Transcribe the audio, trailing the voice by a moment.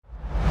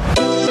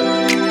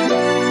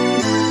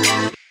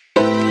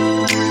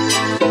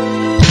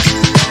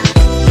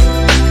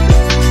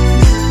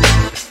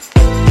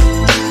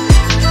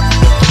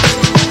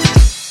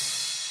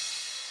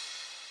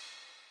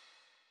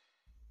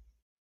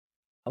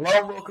Hello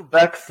and welcome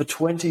back for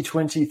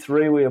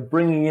 2023. We are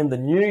bringing in the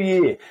new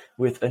year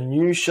with a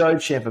new show,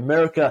 Champ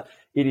America.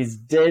 It is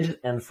dead,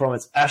 and from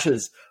its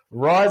ashes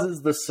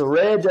rises the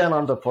Sorare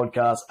DownUnder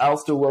podcast.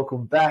 Alistair,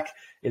 welcome back.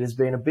 It has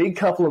been a big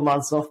couple of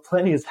months off.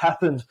 Plenty has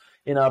happened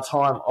in our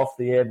time off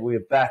the air. We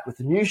are back with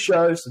a new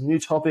show, some new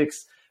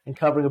topics, and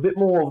covering a bit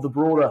more of the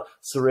broader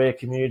Sorare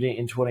community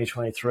in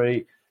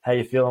 2023. How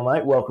you feeling,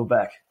 mate? Welcome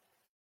back.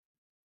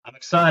 I'm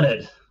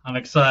excited.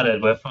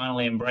 We're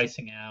finally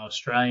embracing our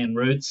Australian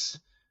roots.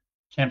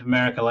 Champ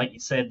America, like you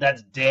said,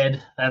 that's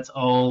dead. That's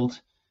old.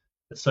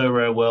 The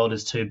Sorare world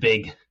is too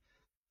big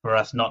for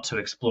us not to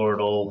explore it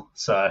all.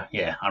 So,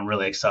 yeah, I'm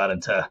really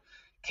excited to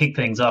kick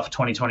things off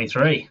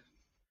 2023.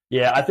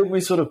 Yeah, I think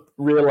we sort of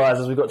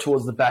realised as we got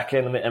towards the back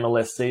end of the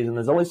MLS season,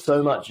 there's only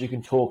so much you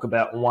can talk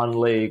about one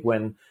league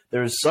when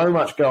there is so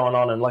much going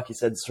on. And like you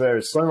said, Sorare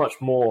is so much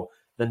more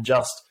than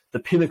just the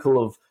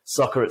pinnacle of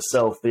soccer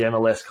itself, the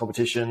MLS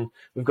competition.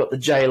 We've got the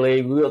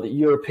J-League, we've got the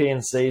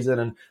European season,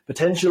 and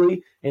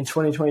potentially in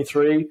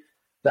 2023,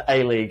 the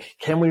A-League.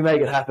 Can we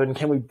make it happen?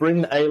 Can we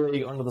bring the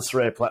A-League onto the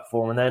Sorare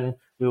platform? And then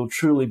we will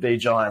truly be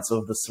giants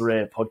of the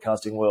Sorare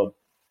podcasting world.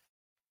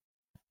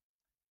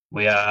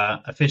 We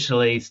are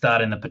officially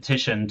starting the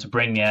petition to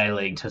bring the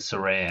A-League to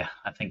Sorare.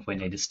 I think we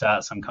need to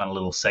start some kind of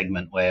little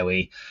segment where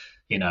we,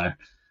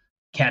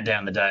 count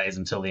down the days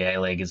until the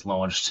A-League is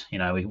launched.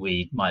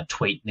 We might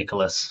tweet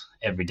Nicholas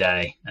every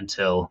day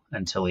until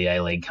the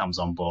A-League comes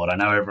on board. I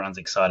know everyone's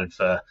excited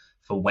for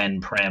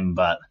when Prem,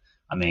 but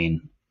I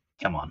mean,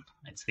 come on,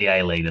 it's the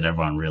A-League that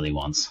everyone really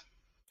wants.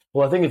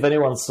 Well, I think if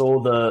anyone saw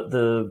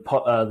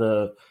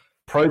the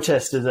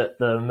protesters at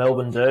the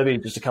Melbourne Derby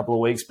just a couple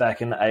of weeks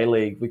back in the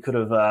A-League, we could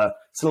have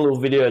sent a little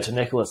video to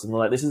Nicholas and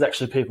like, this is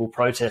actually people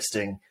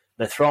protesting.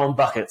 They're throwing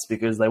buckets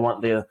because they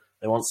want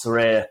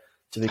Sorare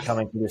to be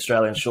coming to the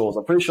Australian shores.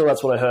 I'm pretty sure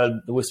that's what I heard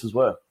the whispers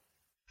were.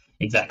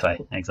 Exactly.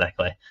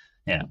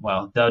 Yeah,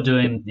 well, they were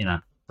doing,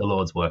 the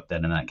Lord's work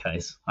then in that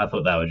case. I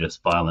thought they were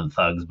just violent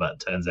thugs, but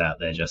turns out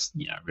they're just,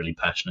 really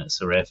passionate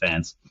Sorare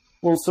fans.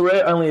 Well,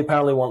 Sorare only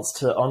apparently wants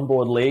to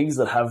onboard leagues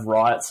that have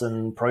riots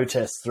and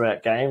protests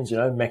throughout games.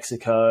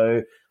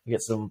 Mexico, we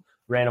get some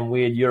random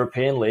weird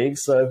European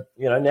leagues. So,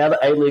 now the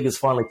A-League has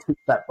finally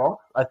ticked that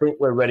box, I think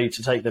we're ready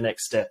to take the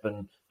next step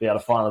and be able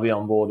to finally be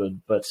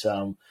onboarded. But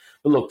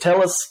look,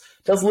 tell us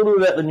a little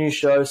bit about the new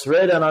show,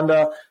 Sorare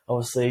DownUnder.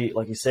 Obviously,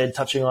 like you said,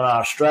 touching on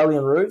our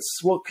Australian roots.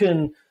 What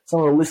can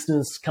some of the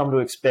listeners come to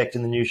expect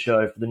in the new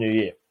show for the new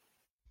year?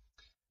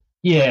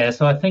 Yeah,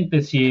 so I think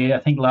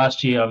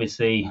last year,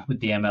 obviously, with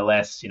the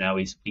MLS,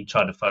 we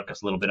tried to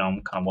focus a little bit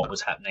on kind of what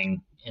was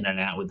happening in and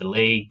out with the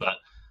league. But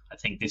I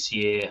think this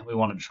year we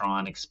want to try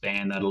and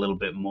expand that a little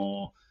bit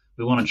more.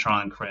 We want to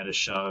try and create a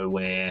show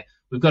where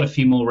we've got a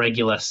few more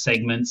regular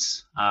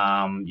segments.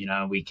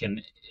 We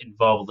can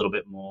involve a little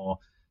bit more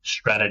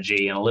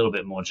strategy and a little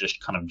bit more just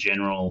kind of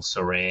general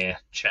Sorare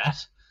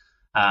chat.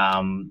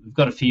 We've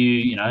got a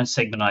few,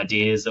 segment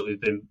ideas that we've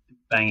been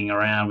banging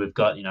around. We've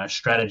got,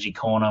 Strategy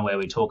Corner where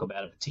we talk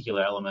about a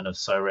particular element of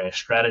Sorare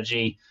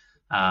strategy.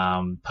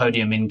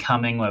 Podium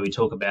Incoming where we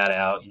talk about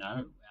our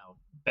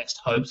best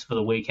hopes for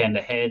the weekend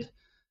ahead.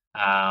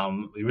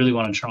 We really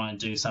want to try and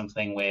do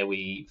something where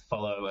we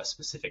follow a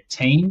specific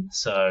team.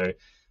 So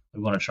we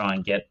want to try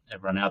and get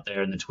everyone out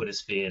there in the Twitter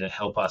sphere to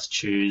help us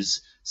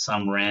choose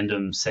some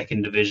random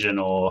second division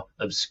or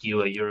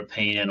obscure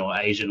European or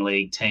Asian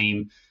league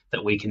team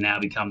that we can now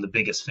become the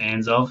biggest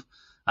fans of.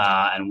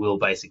 And we'll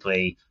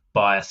basically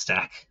buy a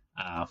stack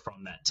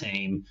from that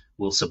team.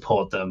 We'll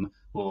support them.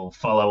 We'll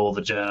follow all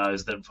the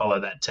journos that follow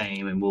that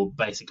team, and we'll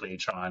basically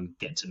try and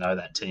get to know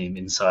that team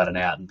inside and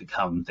out and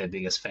become their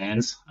biggest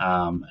fans,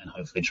 and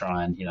hopefully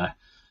try and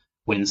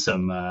win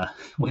some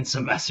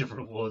massive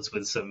rewards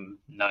with some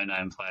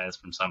no-name players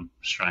from some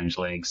strange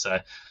league. So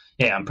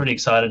yeah, I'm pretty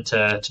excited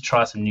to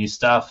try some new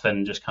stuff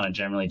and just kind of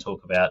generally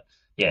talk about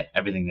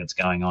everything that's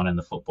going on in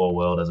the football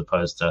world as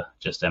opposed to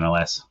just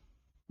MLS.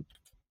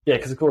 Yeah,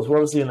 because of course we're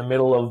obviously in the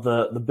middle of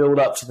the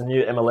build-up to the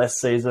new MLS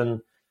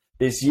season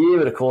this year,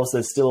 but of course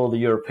there's still all the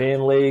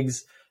European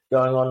leagues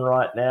going on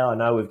right now. I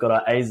know we've got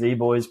our AZ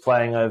boys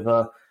playing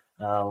over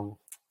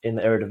in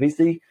the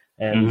Eredivisie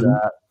and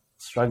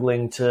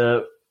struggling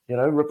to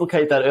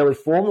replicate that early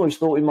form. We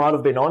thought we might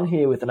have been on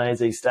here with an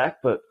AZ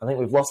stack, but I think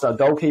we've lost our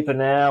goalkeeper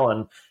now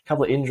and a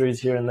couple of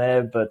injuries here and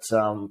there, but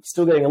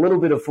still getting a little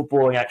bit of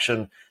footballing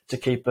action to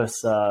keep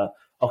us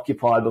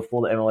occupied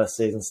before the MLS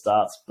season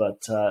starts.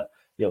 But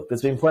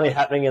there's been plenty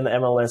happening in the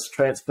MLS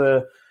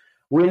transfer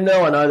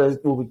window. I know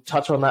we'll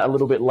touch on that a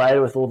little bit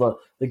later with all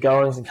the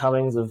goings and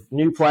comings of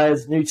new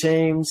players, new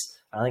teams.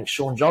 I think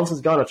Sean Johnson's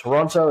going to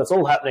Toronto. It's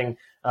all happening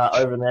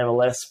over in the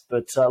MLS.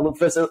 But look,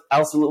 first,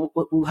 Alistair,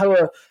 we'll have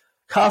a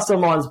cast our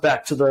minds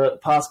back to the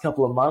past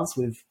couple of months.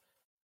 We've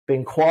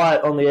been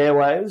quiet on the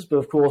airwaves, but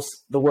of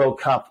course the World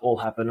Cup all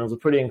happened. It was a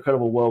pretty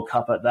incredible World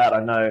Cup at that.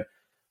 I know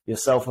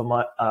yourself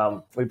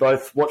and we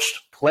both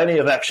watched plenty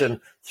of action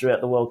throughout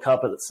the World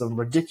Cup at some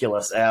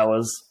ridiculous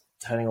hours,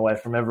 turning away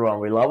from everyone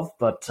we love.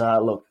 But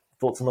look,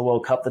 thoughts on the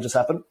World Cup that just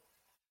happened?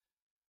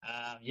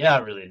 Yeah, I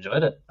really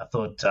enjoyed it. I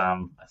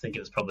think it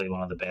was probably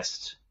one of the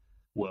best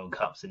World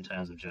Cups in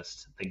terms of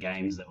just the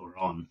games that were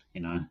on.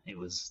 There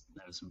was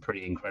some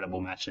pretty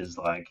incredible matches.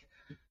 Like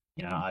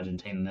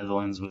Argentina,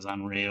 Netherlands was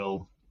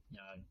unreal.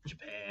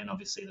 Japan,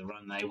 obviously the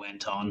run they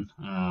went on.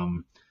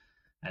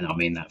 And I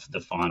mean that the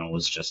final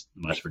was just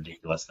the most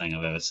ridiculous thing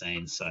I've ever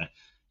seen. So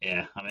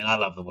yeah, I mean I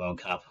love the World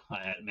Cup.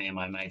 Me and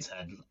my mates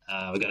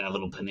we got our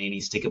little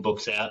Panini sticker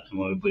books out,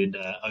 and we'd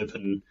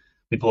open.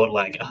 We bought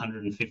like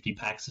 150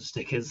 packs of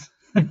stickers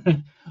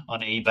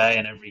on eBay,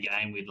 and every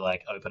game we'd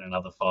like open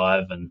another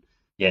 5, and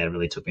yeah, it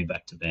really took me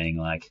back to being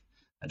like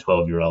a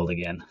 12-year-old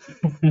again.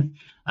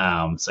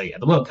 So yeah,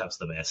 the World Cup's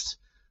the best.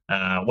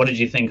 What did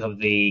you think of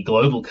the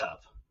Global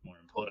Cup? More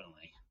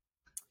importantly,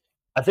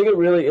 I think it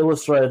really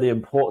illustrated the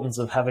importance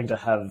of having to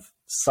have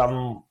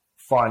some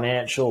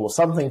financial or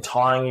something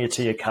tying you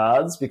to your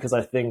cards, because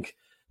I think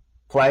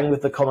playing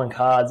with the common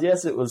cards,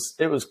 yes, it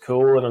was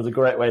cool, and it was a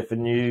great way for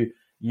new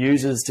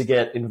users to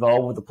get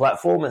involved with the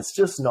platform. It's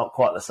just not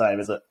quite the same,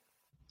 is it?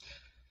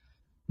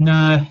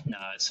 No,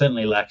 it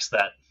certainly lacks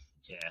that.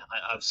 Yeah,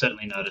 I've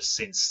certainly noticed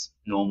since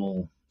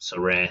normal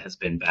Sorare has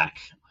been back,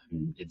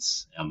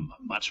 it's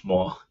much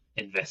more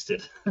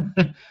invested.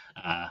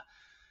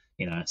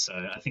 So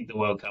I think the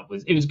World Cup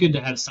was good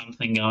to have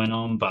something going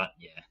on, but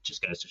yeah, it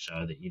just goes to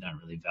show that you don't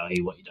really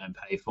value what you don't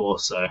pay for.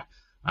 So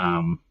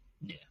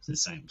yeah, it's the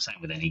same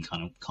with any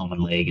kind of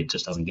common league. It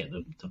just doesn't get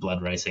the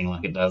blood racing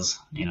like it does,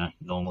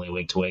 normally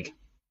week to week.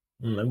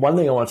 And one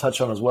thing I want to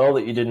touch on as well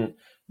that you didn't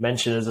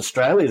mention is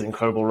Australia's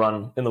incredible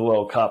run in the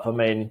World Cup. I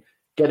mean,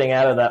 getting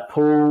out of that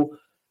pool,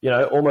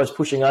 almost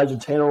pushing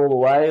Argentina all the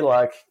way,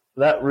 like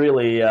that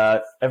really,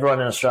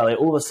 everyone in Australia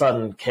all of a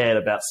sudden cared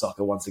about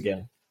soccer once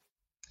again.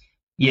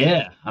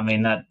 Yeah, I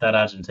mean, that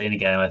Argentina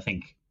game, I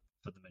think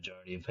for the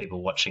majority of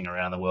people watching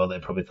around the world, they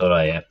probably thought,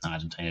 oh yeah,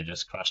 Argentina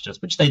just crushed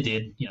us, which they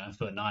did.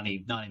 For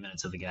 90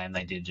 minutes of the game,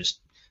 they did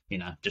just,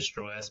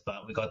 destroy us.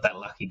 But we got that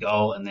lucky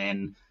goal, and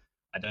then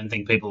I don't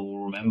think people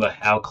will remember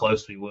how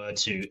close we were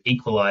to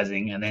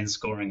equalising and then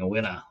scoring a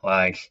winner.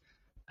 Like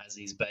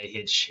Aziz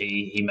Behich,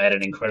 he made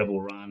an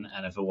incredible run,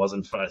 and if it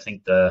wasn't for I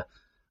think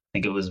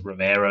it was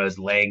Romero's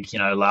leg,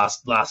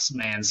 last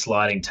man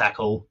sliding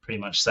tackle, pretty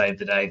much saved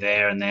the day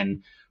there, and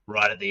then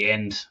right at the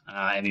end,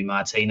 Emi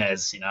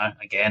Martinez,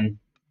 again,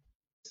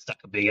 stuck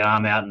a big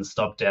arm out and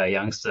stopped our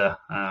youngster,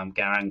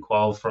 Garang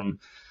Kuol, from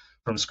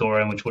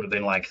scoring, which would have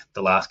been like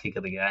the last kick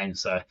of the game.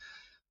 So,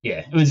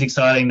 yeah, it was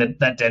exciting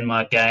that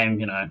Denmark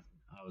game. I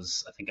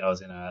think I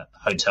was in a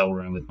hotel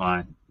room with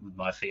my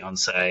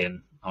fiance,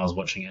 and I was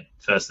watching it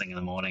first thing in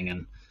the morning,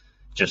 and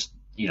just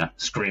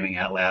screaming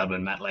out loud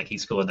when Matt Leckie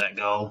scored that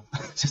goal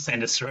to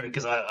send us through,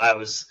 because I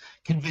was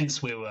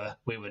convinced we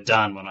were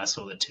done when I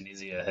saw that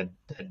Tunisia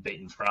had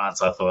beaten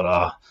France. I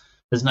thought,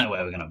 there's no way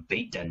we're going to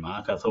beat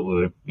Denmark. I thought we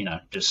were,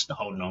 just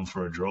holding on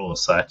for a draw.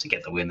 So to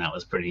get the win, that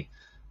was pretty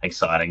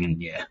exciting.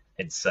 And yeah,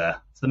 it's the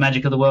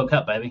magic of the World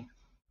Cup, baby.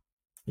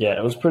 Yeah,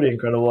 it was pretty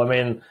incredible. I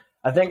mean,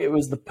 I think it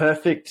was the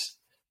perfect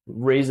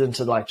reason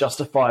to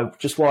justify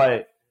just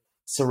why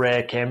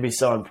Sorare can be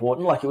so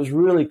important. Like, it was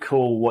really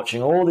cool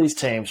watching all these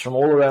teams from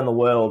all around the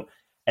world,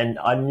 and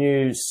I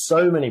knew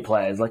so many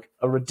players, like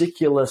a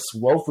ridiculous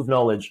wealth of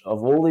knowledge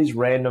of all these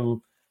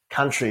random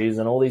countries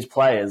and all these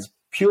players,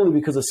 purely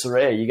because of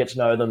Sorare. You get to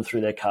know them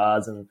through their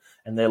cards and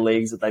their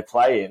leagues that they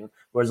play in,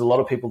 whereas a lot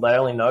of people, they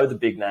only know the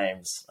big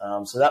names.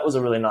 So that was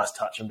a really nice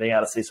touch, and being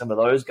able to see some of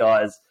those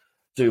guys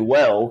do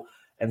well.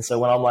 And so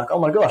when I'm like, oh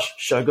my gosh,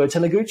 Shogo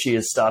Taniguchi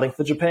is starting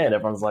for Japan,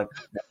 everyone's like,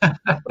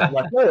 I'm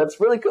like, no, that's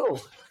really cool.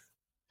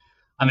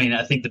 I mean,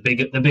 I think the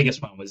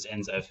biggest one was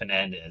Enzo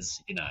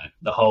Fernandez.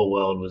 The whole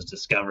world was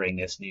discovering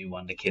this new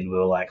wonder kid. We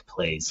were like,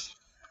 please.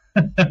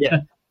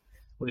 Yeah.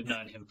 We've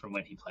known him from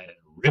when he played at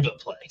River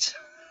Plate.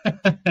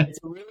 It's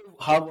a really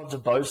hard one to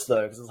boast,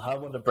 though, because it's a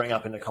hard one to bring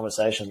up in a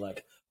conversation.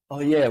 Like,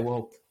 oh, yeah,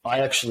 well, I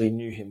actually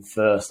knew him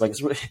first. Like,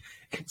 it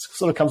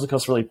sort of comes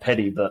across really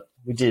petty, but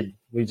we did.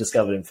 We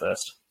discovered him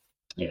first.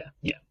 Yeah.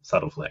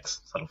 Subtle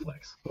flex.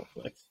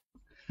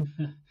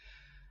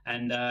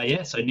 And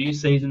so new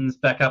season's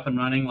back up and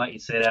running. Like you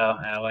said,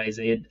 our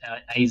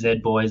AZ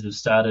boys have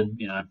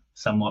started,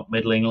 somewhat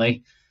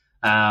middlingly.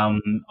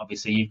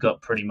 Obviously, you've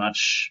got pretty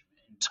much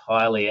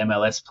entirely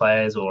MLS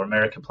players or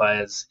America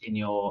players in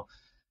your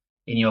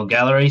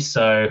gallery.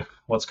 So,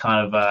 what's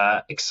kind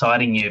of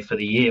exciting you for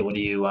the year? What are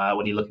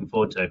you looking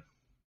forward to?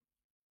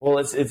 Well,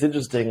 it's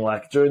interesting.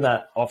 Like, during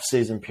that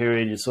off-season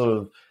period, you sort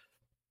of,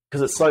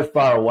 because it's so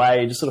far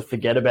away, you just sort of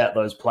forget about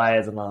those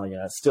players, and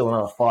it's still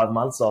another 5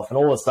 months off, and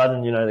all of a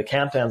sudden, the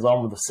countdown's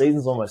on, with the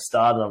season's almost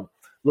started. I'm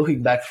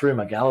looking back through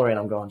my gallery, and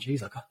I'm going,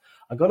 geez, I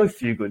got a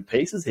few good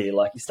pieces here.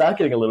 Like, you start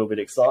getting a little bit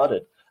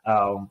excited.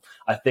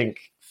 I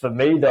think for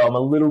me, though, I'm a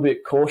little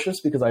bit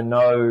cautious, because I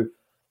know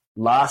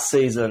last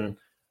season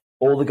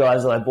all the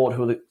guys that I bought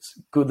who were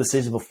good the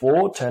season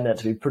before turned out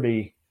to be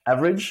pretty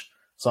average.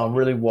 So I'm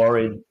really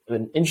worried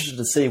and interested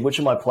to see which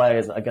of my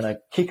players are going to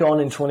kick on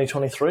in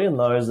 2023 and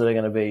those that are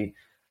going to be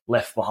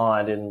left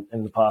behind in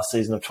the past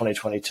season of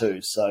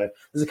 2022. So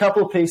there's a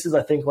couple of pieces,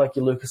 I think, like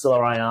your Lucas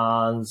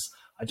Larayans.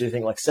 I do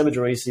think like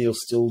Sebadarisi will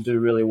still do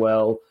really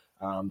well.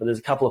 But there's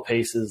a couple of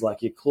pieces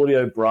like your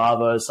Claudio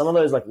Bravo, some of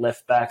those like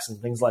left backs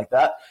and things like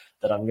that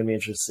I'm going to be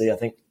interested to see. I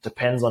think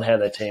depends on how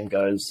their team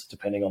goes,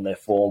 depending on their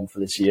form for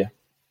this year.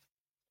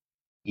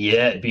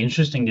 Yeah, it'd be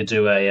interesting to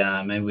do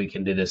maybe we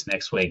can do this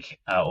next week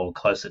or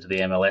closer to the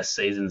MLS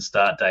season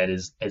start date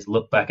is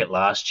look back at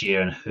last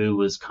year and who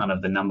was kind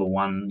of the number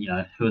one,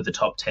 who are the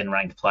top 10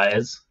 ranked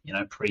players,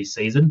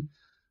 pre-season.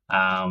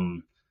 I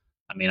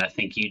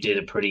think you did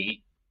a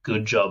pretty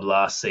good job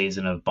last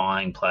season of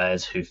buying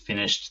players who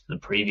finished the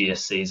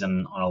previous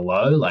season on a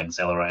low, like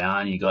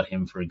Zelarayan, you got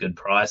him for a good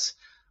price.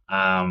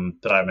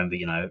 But I remember,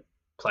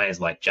 players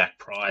like Jack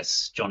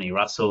Price, Johnny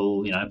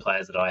Russell,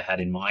 players that I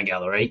had in my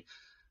gallery,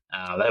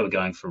 they were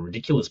going for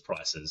ridiculous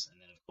prices. And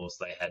then, of course,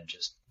 they had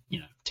just,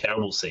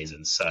 terrible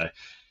seasons. So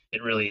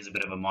it really is a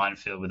bit of a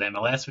minefield with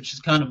MLS, which is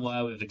kind of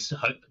why we've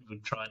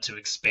tried to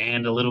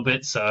expand a little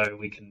bit so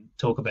we can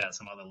talk about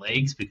some other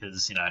leagues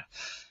because,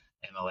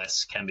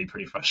 MLS can be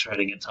pretty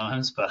frustrating at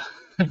times. But,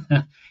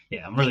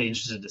 yeah, I'm really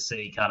interested to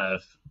see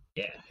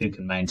who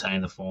can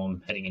maintain the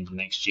form heading into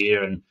next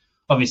year. And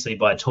obviously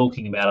by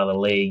talking about other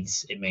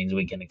leagues, it means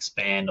we can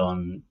expand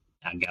on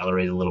our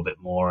galleries a little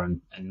bit more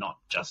and not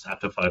just have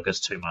to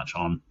focus too much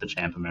on the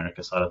Champ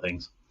America side of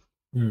things.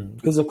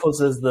 Because, of course,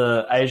 there's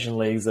the Asian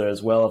leagues there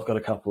as well. I've got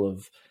a couple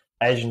of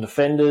Asian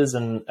defenders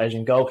and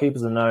Asian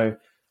goalkeepers. I know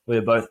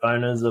we're both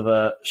owners of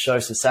a Sho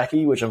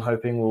Sasaki, which I'm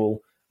hoping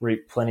will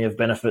reap plenty of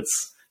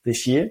benefits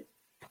this year.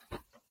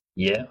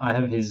 Yeah, I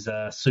have his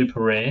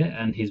super rare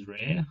and his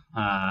rare,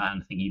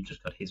 and I think you've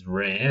just got his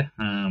rare.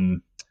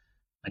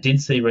 I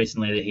did see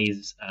recently that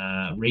he's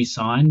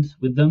re-signed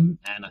with them,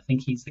 and I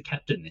think he's the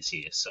captain this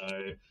year. So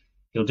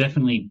he'll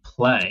definitely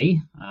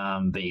play.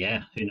 But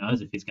yeah, who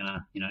knows if he's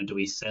gonna, do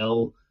we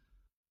sell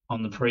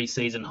on the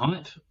pre-season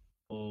hype,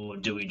 or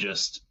do we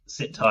just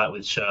sit tight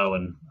with Sho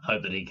and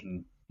hope that he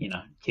can,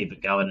 keep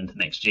it going into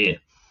next year?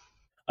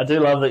 I do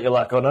love that you're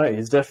like, oh no,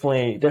 he's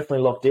definitely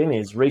locked in.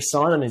 He's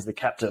re-signed and he's the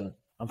captain.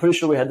 I'm pretty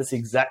sure we had this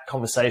exact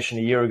conversation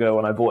a year ago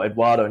when I bought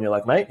Eduardo, and you're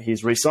like, mate,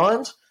 he's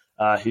re-signed.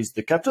 He's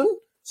the captain.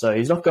 So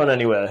he's not going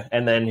anywhere.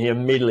 And then he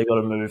immediately got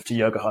a move to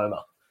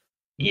Yokohama.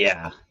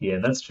 Yeah,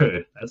 that's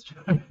true. That's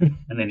true.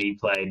 And then he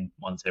played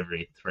once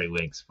every 3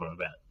 weeks for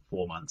about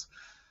 4 months.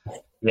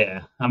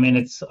 Yeah,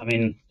 it's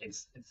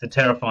a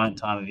terrifying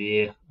time of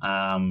year.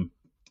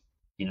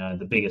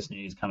 The biggest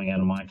news coming out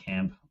of my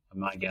camp,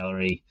 my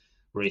gallery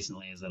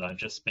recently is that I've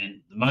just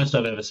spent the most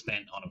I've ever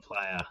spent on a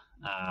player.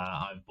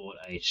 I've bought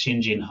a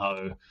Shinjin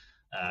Ho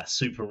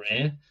super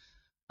rare.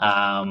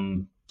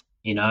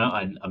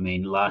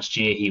 Last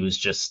year he was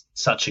just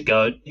such a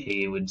goat.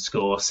 He would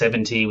score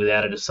 70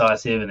 without a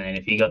decisive, and then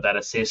if he got that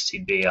assist,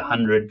 he'd be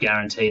 100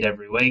 guaranteed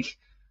every week.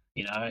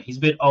 He's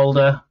a bit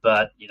older,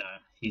 but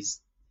he's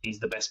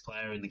the best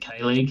player in the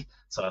K League.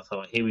 So I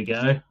thought, here we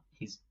go.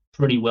 He's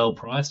pretty well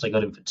priced. I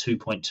got him for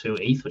 2.2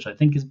 ETH, which I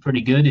think is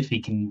pretty good if he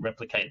can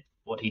replicate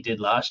what he did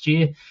last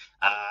year.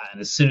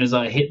 And as soon as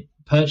I hit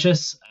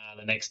purchase,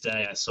 the next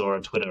day I saw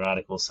a Twitter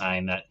article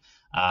saying that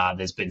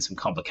there's been some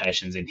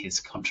complications in his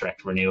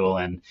contract renewal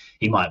and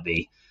he might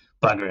be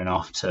buggering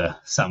off to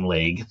some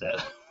league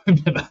that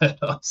we've never heard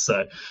of.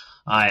 So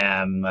I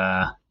am,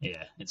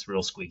 it's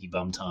real squeaky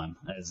bum time,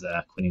 as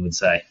Quinny would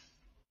say.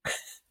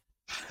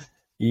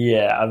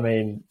 Yeah,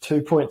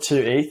 2.2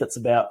 ETH, that's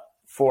about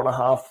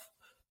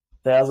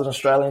 4,500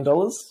 Australian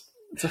dollars.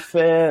 It's a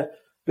fair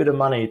bit of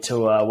money to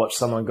watch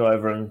someone go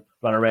over and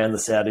run around the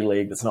Saudi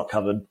league that's not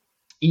covered.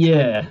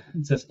 Yeah,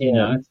 it's just,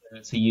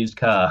 it's a used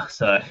car,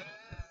 so...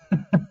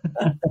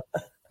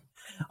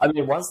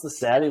 once the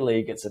Saudi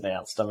league gets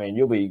announced,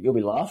 you'll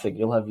be laughing.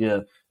 You'll have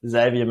your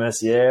Xavier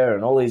Mercier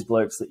and all these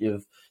blokes that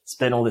you've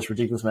spent all this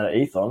ridiculous amount of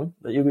ETH on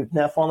that you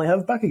now finally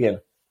have back again.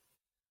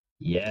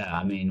 Yeah,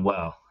 I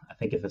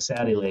think if the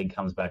Saudi league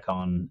comes back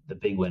on, the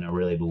big winner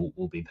really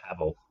will be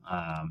Pavel.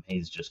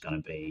 He's just going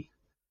to be,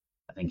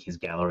 I think his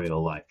gallery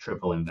will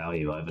triple in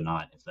value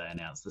overnight if they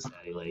announce the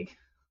Saudi league.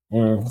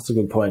 That's a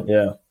good point.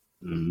 Yeah.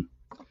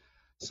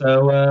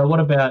 So what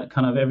about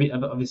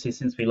obviously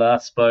since we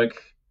last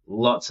spoke,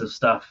 lots of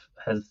stuff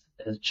has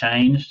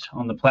changed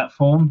on the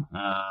platform.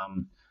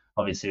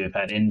 Obviously we've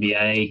had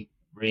NBA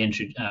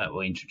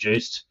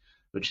introduced,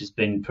 which has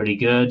been pretty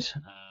good.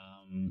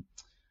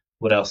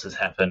 What else has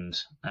happened?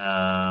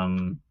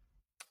 The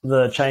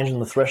change in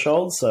the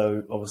threshold.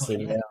 So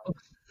obviously now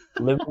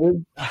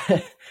limited,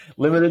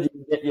 you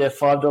can get your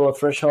 $5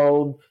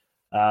 threshold.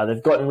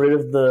 They've gotten rid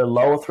of the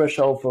lower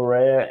threshold for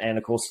rare and,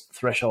 of course,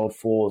 threshold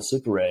for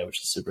super rare,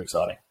 which is super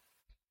exciting.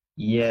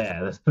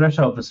 Yeah, the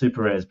threshold for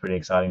super rare is pretty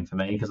exciting for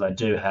me because I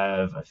do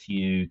have a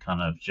few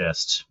kind of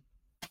just,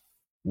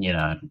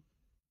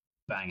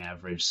 bang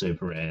average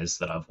super rares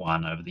that I've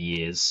won over the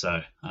years.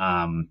 So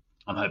I'm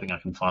hoping I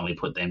can finally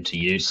put them to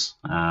use.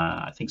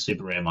 I think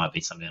super rare might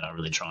be something that I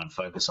really try and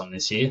focus on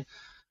this year.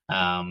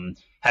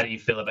 How do you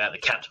feel about the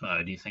capped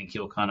mode? Do you think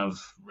you're kind of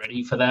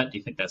ready for that? Do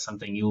you think that's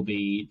something you'll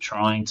be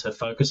trying to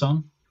focus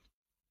on?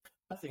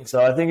 I think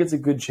so. I think it's a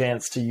good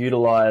chance to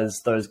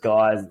utilize those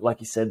guys, like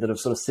you said, that are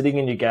sort of sitting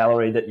in your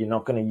gallery that you're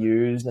not going to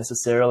use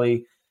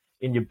necessarily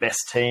in your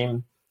best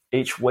team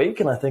each week.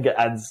 And I think it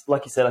adds,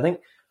 like you said, I think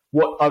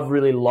what I've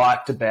really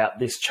liked about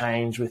this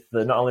change with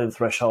the not only the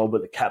threshold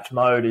but the capped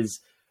mode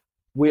is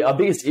our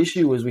biggest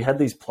issue was we had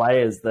these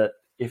players that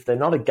if they're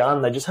not a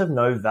gun, they just have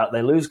no value.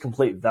 They lose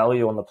complete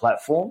value on the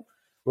platform.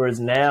 Whereas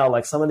now,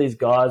 like some of these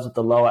guys with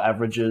the lower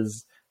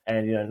averages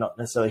and not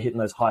necessarily hitting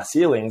those high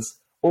ceilings,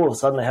 all of a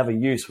sudden they have a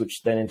use,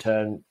 which then in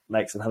turn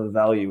makes them have a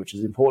value, which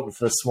is important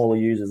for smaller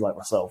users like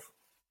myself.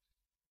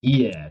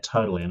 Yeah,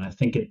 totally. And I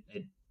think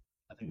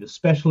I think the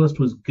specialist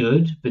was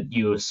good, but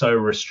you were so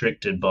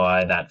restricted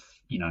by that,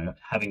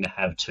 having to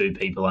have two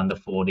people under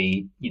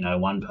 40,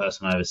 one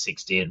person over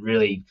 60. It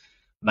really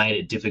made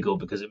it difficult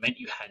because it meant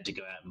you had to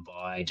go out and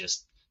buy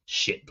just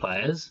shit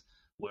players.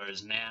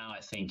 Whereas now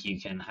I think you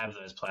can have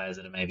those players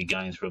that are maybe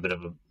going through a bit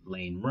of a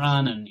lean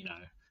run and,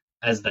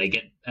 as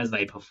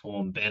they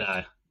perform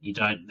better, you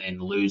don't then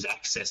lose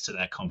access to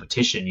that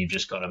competition. You've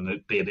just got to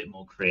be a bit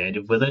more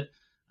creative with it.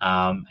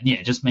 And yeah,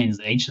 it just means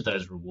that each of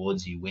those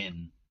rewards you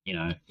win,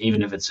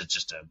 even if it's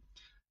just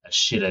a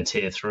shitter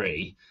tier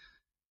 3,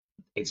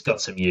 it's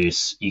got some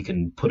use. You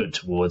can put it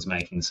towards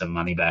making some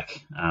money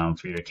back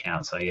for your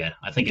account. So yeah,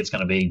 I think it's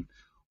going to be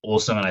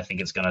awesome, and I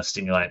think it's going to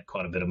stimulate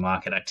quite a bit of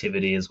market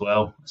activity as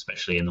well,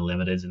 especially in the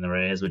limiteds and the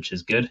rares, which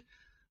is good.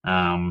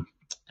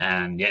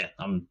 And yeah,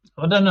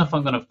 I don't know if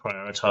I'm going to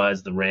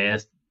prioritize the rare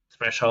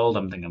threshold.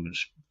 I'm thinking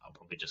I'll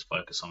probably just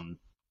focus on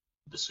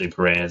the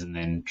super rares and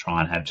then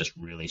try and have just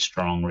really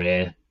strong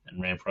rare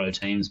and rare pro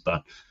teams,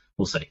 but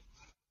we'll see.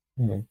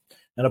 Mm-hmm.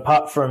 And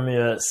apart from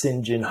your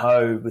Sin Jin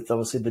Ho, with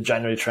obviously the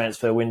January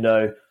transfer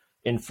window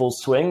in full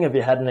swing, have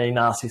you had any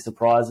nasty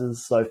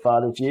surprises so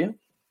far this year?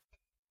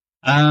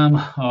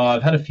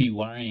 I've had a few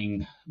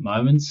worrying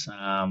moments.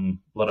 A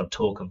lot of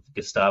talk of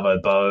Gustavo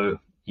Bo,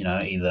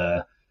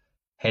 either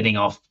heading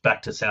off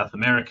back to South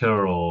America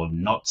or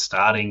not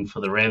starting for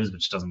the Revs,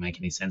 which doesn't make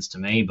any sense to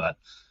me. But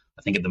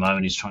I think at the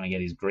moment he's trying to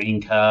get his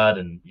green card,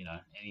 and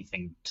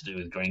anything to do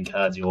with green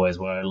cards, you always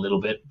worry a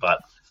little bit. But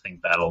I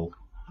think that'll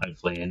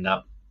hopefully end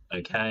up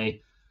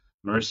okay.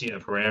 Mauricio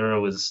Pereira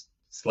was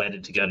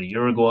slated to go to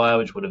Uruguay,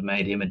 which would have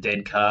made him a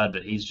dead card,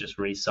 but he's just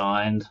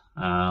re-signed,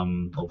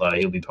 although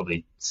he'll be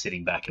probably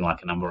sitting back in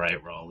like a number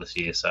 8 role this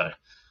year, so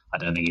I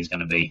don't think he's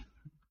going to be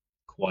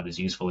quite as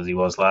useful as he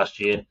was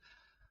last year.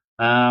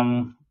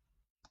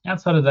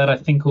 Outside of that, I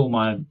think all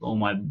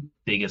my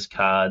biggest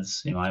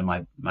cards,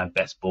 my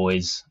best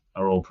boys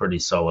are all pretty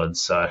solid.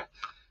 So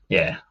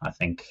yeah, I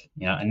think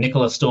and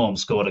Nicholas Storm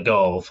scored a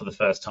goal for the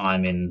first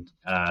time in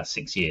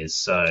 6 years,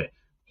 so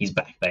he's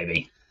back,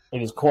 baby.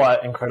 It is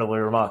quite incredibly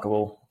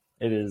remarkable.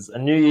 It is a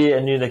new year,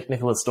 a new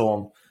Nicholas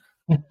Storm.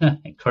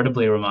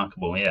 Incredibly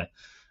remarkable, yeah,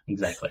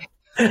 exactly.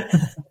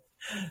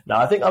 No,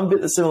 I think I'm a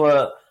bit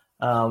similar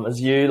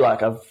as you. Like,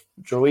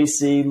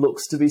 Droisi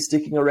looks to be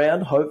sticking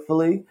around,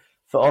 hopefully,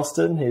 for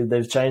Austin.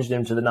 They've changed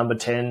him to the number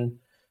 10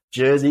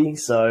 jersey,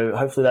 so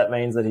hopefully that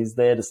means that he's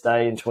there to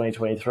stay in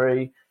 2023,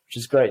 which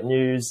is great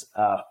news.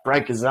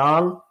 Brad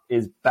Kazan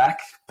is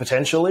back,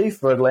 potentially,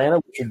 for Atlanta,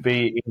 which would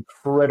be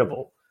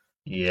incredible.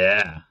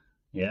 Yeah.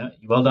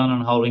 Well done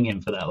on holding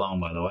him for that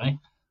long, by the way.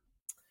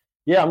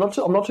 Yeah, I'm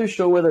not too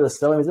sure whether to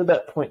sell him. He's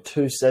about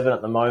 0.27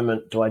 at the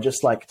moment. Do I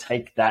just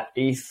take that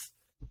ETH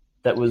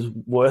that was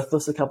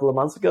worthless a couple of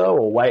months ago,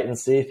 or wait and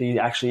see if he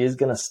actually is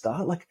going to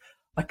start?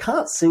 I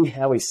can't see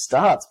how he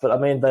starts, but I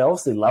mean, they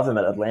obviously love him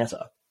at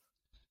Atlanta.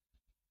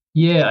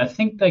 Yeah, I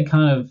think they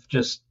kind of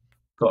just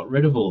got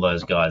rid of all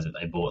those guys that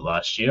they bought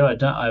last year.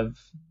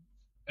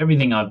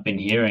 Everything I've been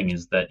hearing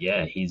is that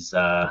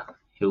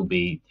he'll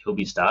be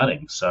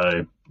starting.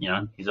 So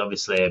he's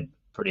obviously a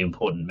pretty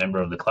important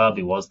member of the club.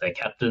 He was their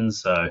captain.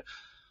 So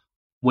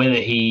whether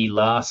he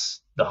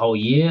lasts the whole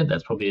year,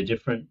 that's probably a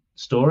different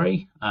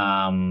story.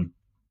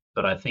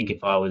 But I think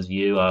if I was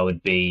you, I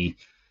would be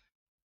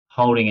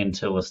holding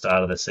until the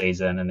start of the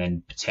season, and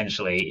then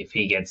potentially if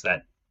he gets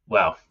that,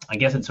 well, I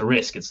guess it's a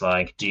risk. It's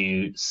like, do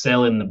you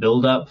sell in the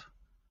build-up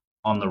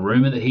on the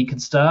rumor that he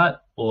could start,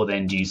 or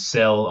then do you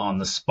sell on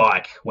the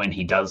spike when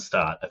he does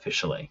start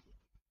officially?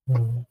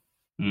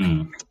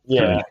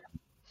 Yeah.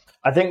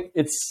 I think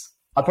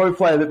I'd probably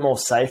play a bit more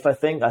safe, I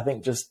think. I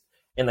think just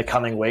in the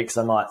coming weeks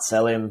I might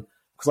sell him,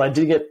 because I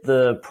did get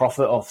the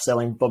profit off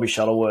selling Bobby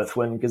Shuttleworth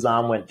when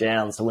Gazan went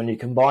down. So when you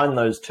combine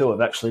those two,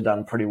 I've actually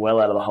done pretty well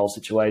out of the whole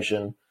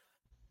situation.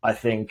 I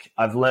think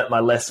I've learnt my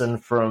lesson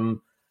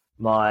from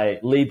my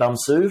Lee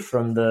Bum-Soo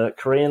from the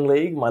Korean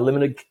League, my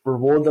limited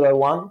reward that I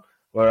won,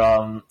 where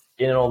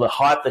in all the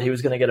hype that he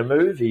was going to get a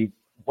move, he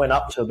went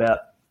up to about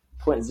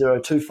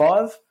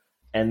 0.025.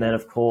 And then,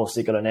 of course,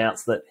 it got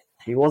announced that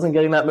he wasn't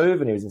getting that move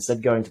and he was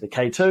instead going to the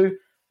K2,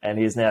 and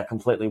he is now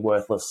completely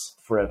worthless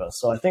forever.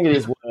 So I think it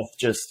is worth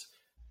just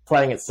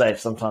playing it safe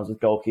sometimes with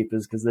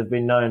goalkeepers, because they've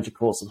been known to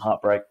cause some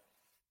heartbreak.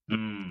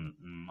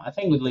 I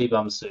think with Lee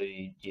Bum-Soo,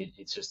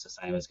 it's just the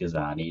same as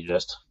Gazan. You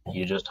just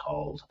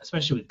hold,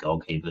 especially with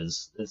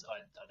goalkeepers.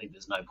 I think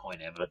there's no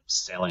point ever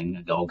selling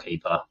a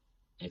goalkeeper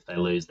if they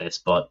lose their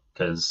spot,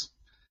 because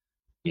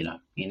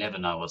you never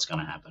know what's going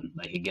to happen.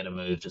 They could get a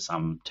move to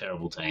some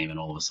terrible team, and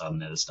all of a sudden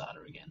they're the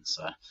starter again.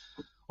 So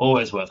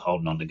always worth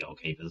holding on to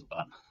goalkeepers,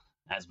 but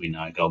as we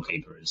know,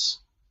 goalkeeper is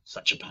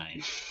such a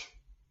pain.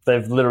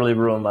 They've literally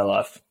ruined my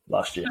life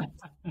last year.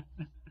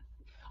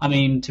 I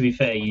mean, to be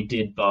fair, you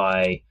did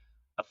buy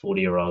a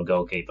 40-year-old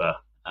goalkeeper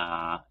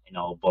in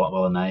old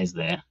Bolognese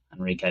there,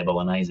 Enrique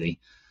Bolognese.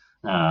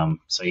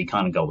 So you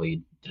kind of got what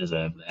you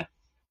deserve there.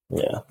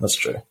 Yeah, that's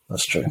true.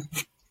 That's true.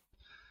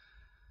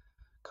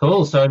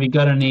 Cool. So have you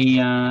got any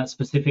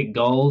specific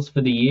goals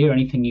for the year?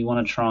 Anything you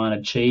want to try and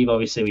achieve?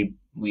 Obviously,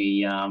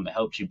 we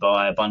helped you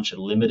buy a bunch of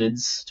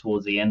limiteds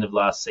towards the end of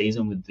last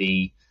season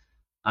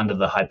under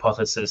the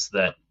hypothesis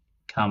that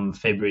come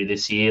February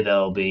this year,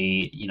 they'll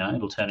be,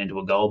 it'll turn into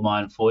a gold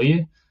mine for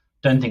you.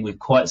 Don't think we've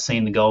quite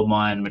seen the gold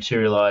mine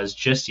materialize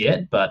just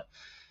yet, but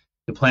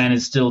the plan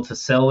is still to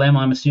sell them,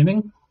 I'm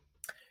assuming?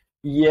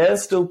 Yeah,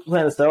 still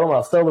plan to sell them.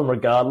 I'll sell them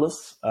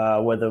regardless,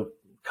 whether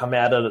come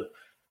out at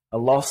a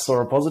loss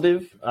or a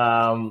positive.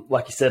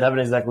 Like you said, haven't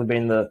exactly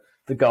been the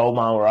gold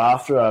mine we're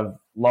after. I've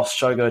lost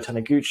Shogo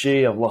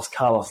Taniguchi. I've lost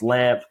Carlos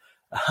Lamp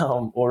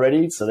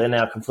already, so they're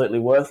now completely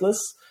worthless.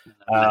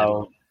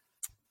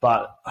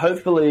 But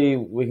hopefully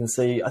we can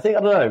see, I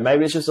don't know,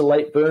 maybe it's just a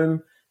late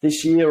boom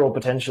this year, or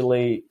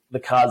potentially the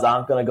cards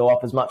aren't going to go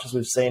up as much as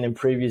we've seen in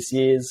previous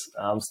years.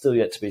 Still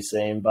yet to be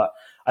seen. But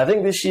I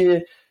think this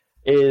year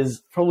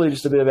is probably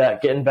just a bit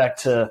about getting back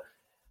to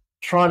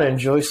trying to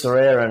enjoy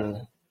Sorare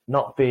and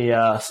not be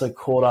so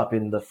caught up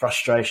in the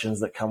frustrations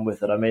that come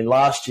with it. I mean,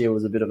 last year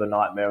was a bit of a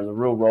nightmare. It was a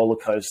real roller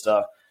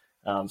coaster,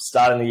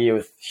 starting the year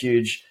with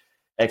huge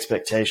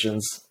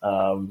expectations,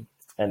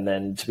 and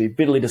then to be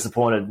bitterly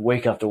disappointed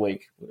week after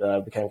week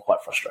became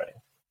quite frustrating.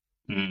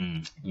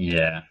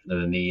 Yeah,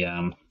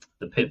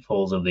 the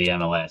pitfalls of the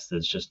MLS.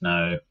 There's just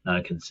no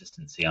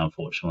consistency,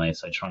 unfortunately.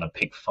 So trying to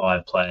pick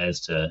 5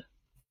 players to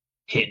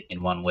hit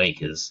in 1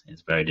 week is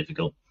very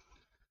difficult.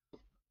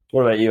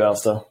 What about you,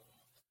 Alistair?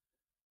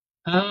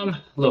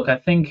 Look, I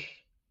think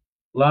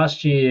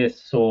last year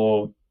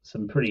saw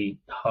some pretty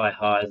high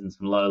highs and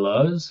some low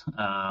lows.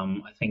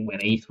 I think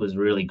when ETH was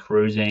really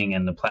cruising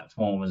and the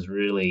platform was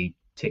really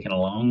ticking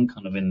along,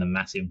 kind of in the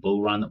massive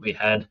bull run that we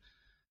had,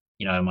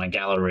 my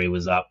gallery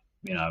was up.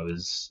 It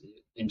was,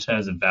 in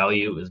terms of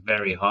value, it was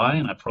very high,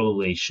 and I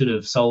probably should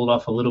have sold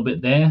off a little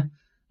bit there.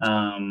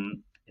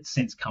 It's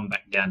since come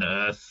back down to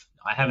earth.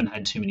 I haven't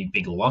had too many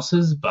big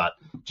losses, but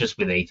just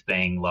with ETH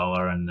being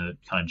lower and the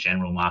kind of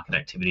general market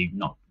activity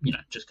not,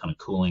 just kind of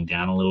cooling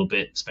down a little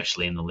bit,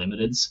 especially in the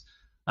limiteds,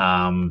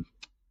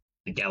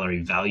 the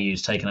gallery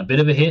value's taken a bit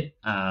of a hit.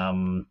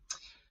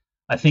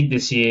 I think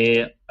this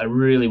year I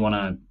really want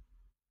to.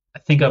 I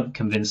think I've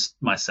convinced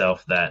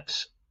myself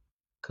that,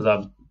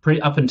 because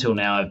up until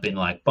now I've been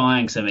like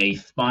buying some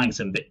ETH, buying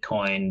some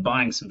Bitcoin,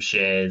 buying some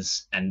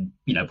shares, and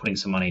putting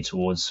some money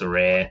towards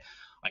Sorare.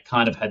 I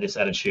kind of had this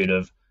attitude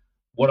of,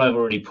 what I've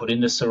already put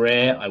into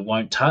Sorare, I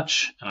won't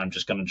touch, and I'm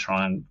just going to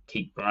try and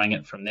keep growing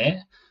it from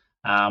there.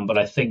 But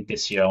I think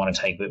this year I want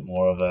to take a bit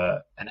more of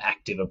an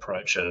active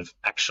approach of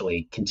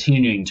actually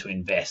continuing to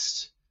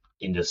invest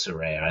into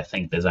Sorare. I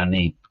think there's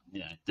only,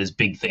 there's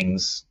big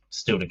things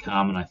still to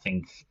come, and I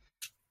think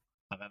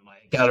my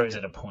gallery's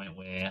at a point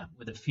where,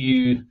 with a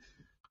few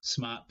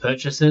smart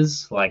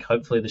purchases, like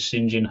hopefully the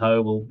Shinjin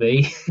Ho will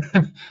be,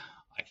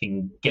 I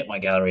can get my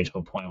gallery to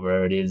a point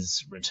where it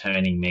is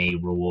returning me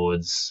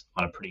rewards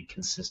on a pretty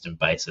consistent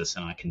basis,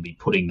 and I can be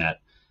putting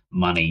that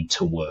money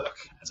to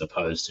work as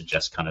opposed to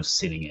just kind of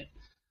sitting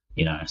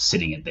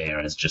it there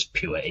as just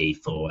pure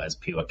ETH or as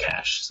pure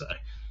cash. So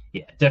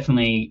yeah,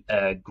 definitely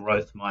a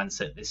growth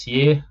mindset this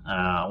year.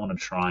 I want to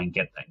try and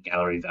get that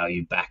gallery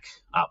value back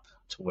up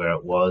to where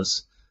it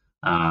was,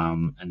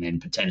 and then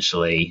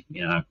potentially,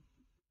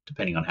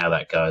 depending on how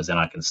that goes, then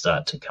I can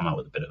start to come up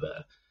with a bit of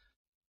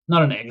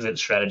not an exit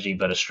strategy,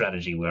 but a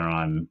strategy where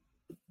I'm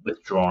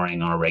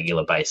withdrawing on a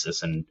regular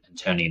basis and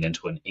turning it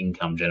into an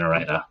income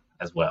generator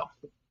as well.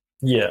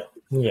 Yeah.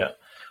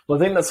 Well, I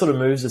think that sort of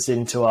moves us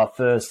into our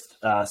first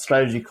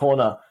strategy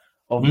corner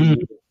of the year.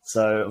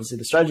 So obviously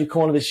the strategy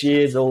corner this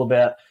year is all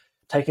about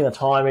taking the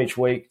time each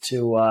week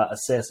to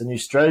assess a new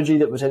strategy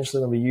that potentially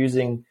we'll be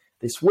using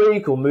this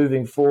week or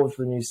moving forward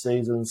for the new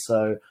season.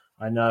 So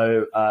I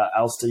know,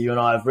 Alistair, you and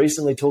I have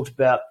recently talked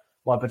about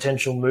my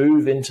potential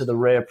move into the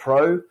Rare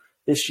Pro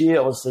this year.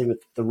 Obviously,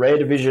 with the Rare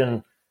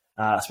division,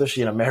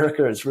 especially in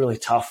America, it's really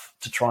tough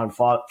to try and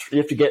find. You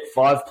have to get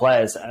 5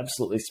 players to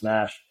absolutely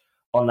smash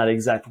on that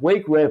exact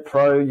week. Rare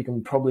Pro, you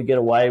can probably get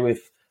away with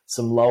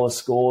some lower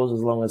scores as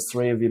long as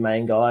 3 of your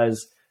main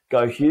guys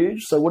go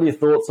huge. So what are your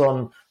thoughts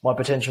on my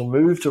potential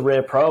move to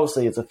Rare Pro?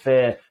 Obviously, it's a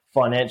fair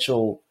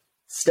financial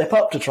step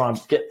up to try and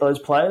get those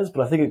players,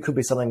 but I think it could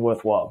be something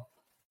worthwhile.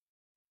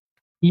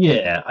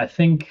 Yeah, I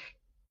think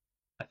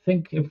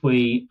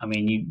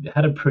you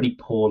had a pretty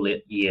poor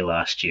year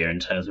last year in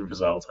terms of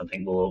results. I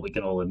think we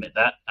can all admit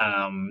that.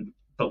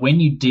 But when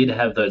you did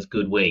have those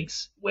good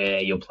weeks where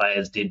your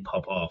players did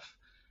pop off,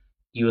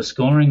 you were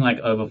scoring like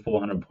over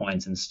 400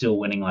 points and still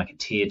winning like a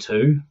tier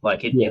two.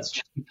 Like Yeah, it's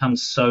just become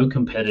so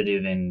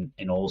competitive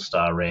in All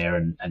Star Rare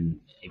and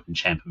even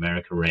Champ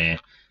America Rare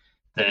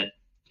that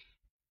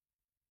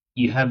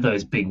you have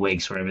those big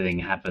weeks where everything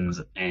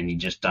happens and you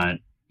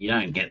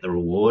don't get the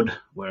reward.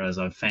 Whereas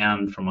I've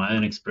found from my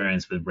own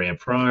experience with Rare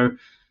Pro,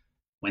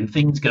 when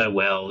things go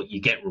well, you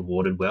get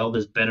rewarded well.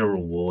 There's better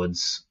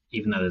rewards,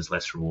 even though there's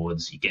less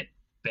rewards. You get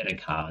better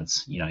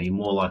cards. You're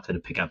more likely to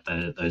pick up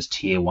those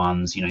tier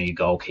ones. Your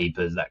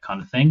goalkeepers, that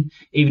kind of thing.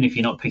 Even if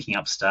you're not picking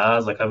up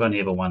stars, like I've only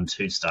ever won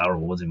 2-star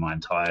rewards in my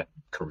entire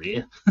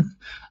career,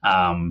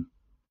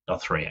 or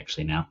three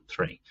actually now,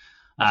 three.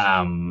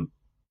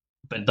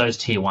 But those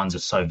tier ones are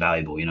so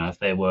valuable. If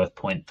they're worth zero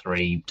point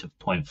 0.3 to zero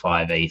point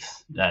 0.5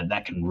 ETH,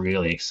 that can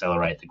really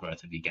accelerate the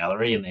growth of your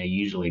gallery, and they're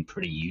usually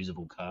pretty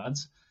usable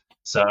cards.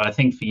 So I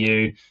think for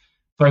you,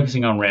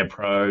 focusing on Rare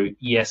Pro,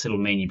 yes, it'll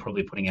mean you're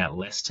probably putting out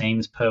less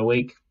teams per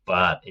week,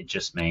 but it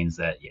just means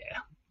that,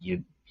 you're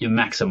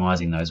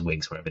maximizing those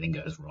weeks where everything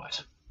goes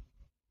right.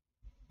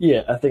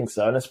 yeah, I think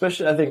so. And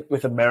especially, I think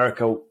with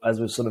America,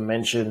 as we've sort of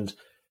mentioned,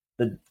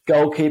 the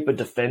goalkeeper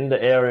defender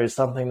area is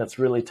something that's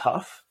really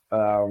tough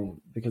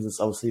because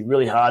it's obviously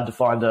really hard to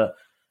find a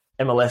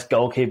MLS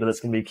goalkeeper that's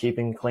going to be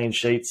keeping clean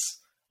sheets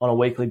on a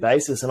weekly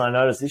basis. And I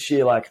noticed this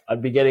year, like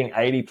I'd be getting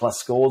 80 plus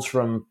scores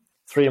from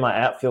three of my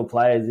outfield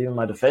players, even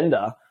my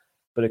defender.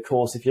 But of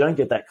course, if you don't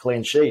get that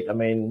clean sheet, I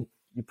mean,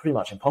 you're pretty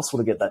much impossible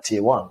to get that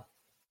tier one.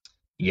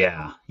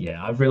 Yeah.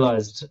 I've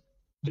realized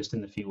just in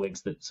the few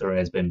weeks that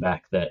Sorare's been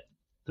back that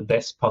the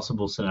best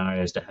possible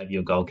scenario is to have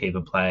your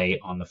goalkeeper play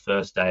on the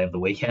first day of the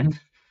weekend,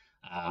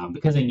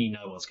 because then you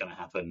know what's going to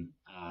happen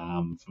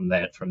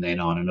from then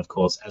on. And of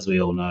course, as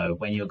we all know,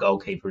 when your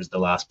goalkeeper is the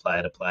last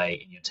player to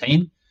play in your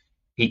team,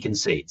 he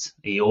concedes.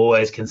 He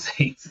always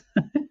concedes.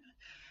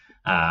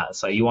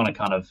 So you want to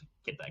kind of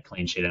get that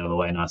clean sheet out of the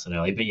way nice and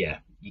early. But yeah,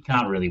 you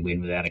can't really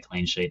win without a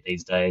clean sheet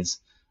these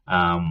days.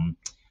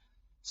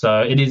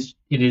 So it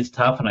is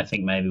tough, and I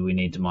think maybe we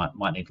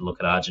might need to look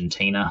at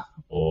Argentina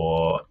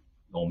or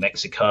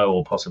Mexico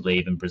or possibly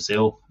even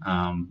Brazil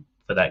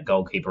for that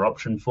goalkeeper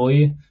option for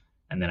you.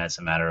 And then it's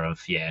a matter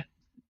of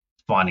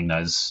finding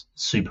those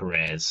super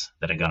rares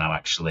that are going to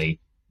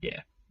actually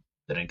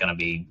that are going to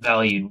be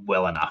valued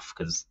well enough,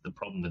 because the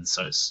problem with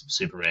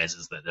super rares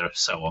is that they're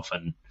so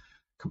often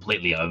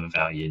completely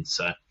overvalued.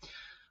 So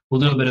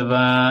we'll do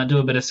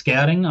a bit of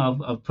scouting.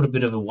 I've put a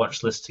bit of a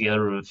watch list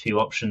together of a few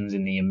options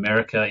in the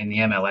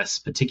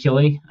MLS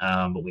particularly,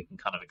 but we can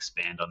kind of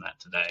expand on that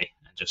today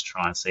and just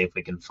try and see if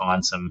we can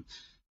find some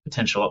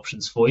potential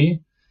options for you.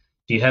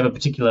 Do you have a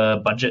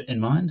particular budget in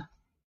mind?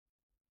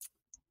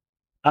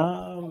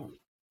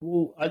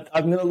 Well,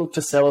 I'm going to look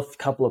to sell a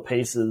couple of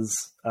pieces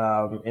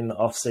in the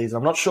off season.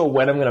 I'm not sure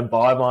when I'm going to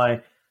buy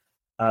my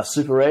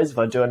super rares if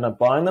I do end up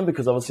buying them,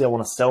 because obviously I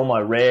want to sell my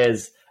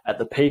rares at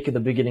the peak of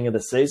the beginning of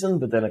the season.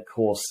 But then, of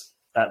course,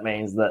 that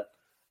means that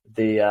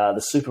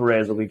the super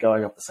rares will be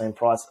going up the same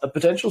price. A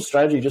potential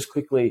strategy, just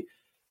quickly,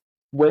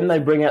 when they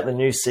bring out the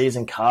new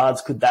season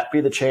cards, could that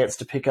be the chance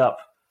to pick up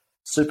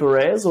super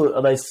rares, or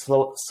are they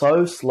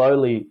so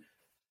slowly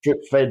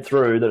drip fed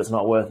through that it's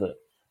not worth it?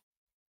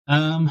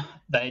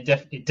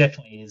 It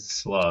definitely is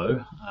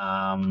slow.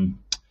 I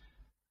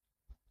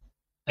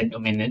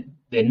mean,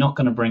 they're not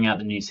going to bring out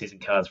the new season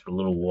cards for a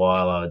little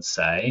while, I would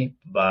say,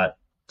 but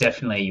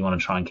definitely you want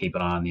to try and keep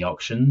an eye on the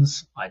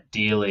auctions.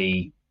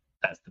 Ideally,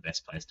 that's the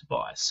best place to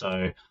buy.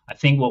 So I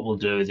think what we'll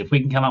do is, if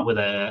we can come up with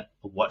a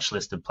watch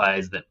list of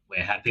players that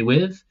we're happy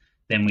with,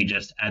 then we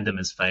just add them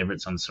as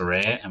favorites on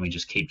Sorare, and we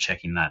just keep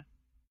checking that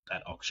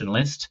auction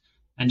list.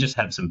 And just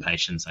have some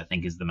patience, I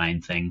think, is the main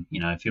thing.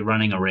 If you're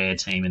running a rare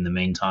team in the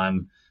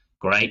meantime,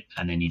 great.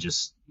 And then you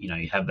just,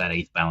 you have that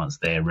ETH balance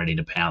there ready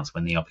to pounce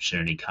when the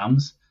opportunity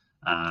comes.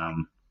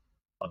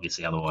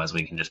 Obviously, otherwise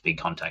we can just be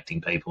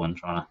contacting people and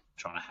trying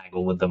to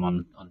haggle with them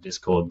on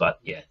Discord. But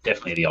yeah,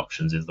 definitely the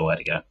auctions is the way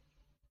to go.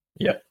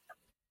 Yeah.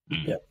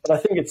 Yeah. But I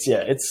think it's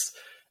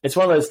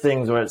one of those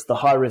things where it's the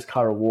high risk,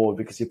 high reward,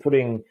 because you're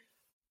putting,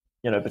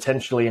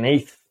 potentially an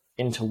ETH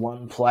into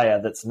one player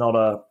that's not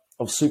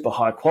of super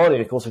high quality.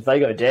 Of course, if they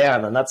go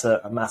down, then that's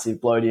a massive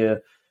blow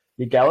to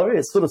your gallery.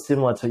 It's sort of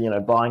similar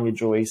to, buying your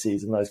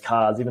Joyces and those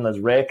cards, even those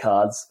rare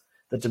cards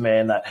that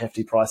demand that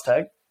hefty price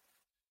tag.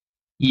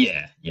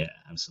 Yeah,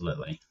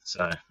 absolutely.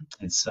 So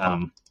it's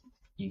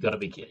you got to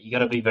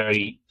be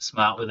very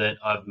smart with it.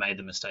 I've made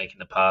the mistake in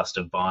the past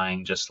of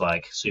buying just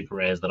like super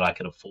rares that I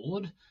could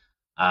afford,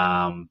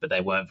 but they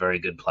weren't very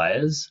good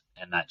players,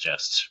 and that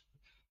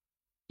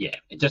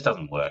it just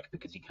doesn't work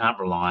because you can't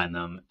rely on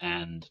them.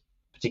 And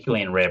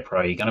particularly in Rare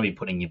Pro, you're going to be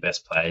putting your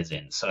best players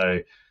in. So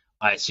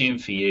I assume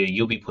for you,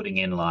 you'll be putting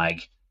in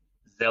like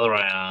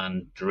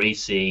Zelarayan,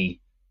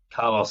 Drisi,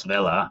 Carlos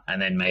Vela,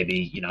 and then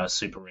maybe, a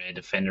super rare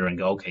defender and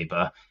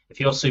goalkeeper.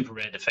 If your super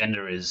rare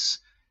defender is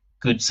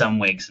good some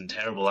weeks and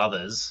terrible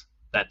others,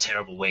 that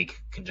terrible week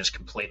can just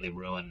completely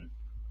ruin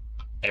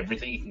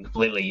everything. You can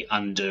completely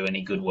undo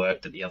any good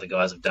work that the other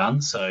guys have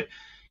done. So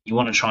you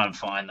want to try and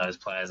find those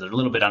players that are a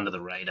little bit under the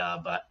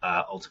radar, but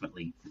are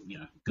ultimately,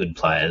 good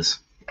players.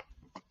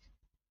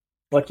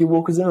 Like your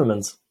Walker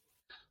Zimmermans.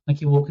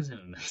 Like your Walker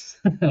Zimmermans.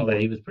 Although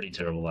he was pretty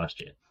terrible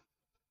last year.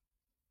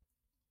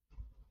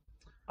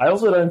 I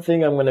also don't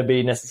think I'm going to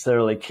be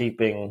necessarily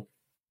keeping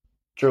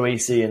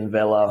Druisi and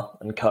Vela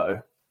and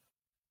co.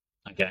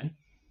 Okay.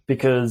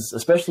 Because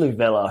especially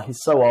Vela,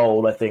 he's so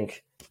old, I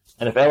think.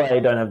 And if LA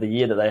don't have the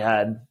year that they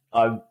had,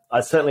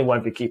 I certainly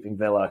won't be keeping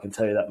Vela, I can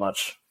tell you that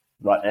much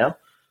right now.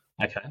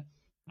 Okay.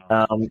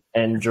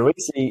 And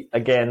Druisi,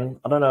 again,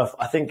 I don't know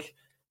I think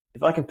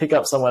if I can pick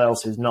up someone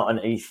else who's not an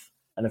ETH,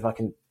 and if I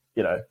can,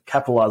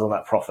 capitalize on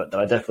that profit, then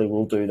I definitely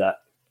will do that.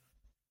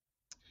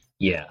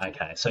 Yeah,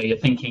 okay. So you're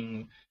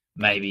thinking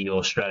maybe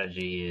your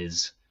strategy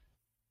is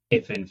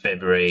if in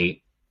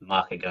February the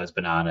market goes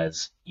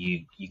bananas,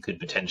 you could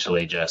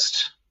potentially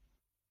just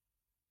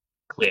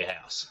clear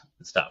house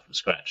and start from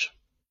scratch.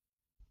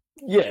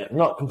 Yeah,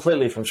 not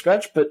completely from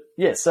scratch, but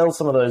yeah, sell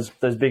some of those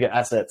bigger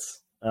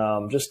assets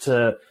just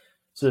to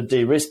sort of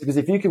de-risk. Because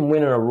if you can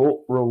win a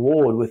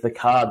reward with a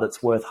card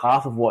that's worth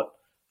half of what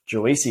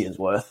Druisi is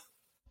worth,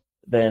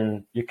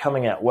 then you're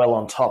coming out well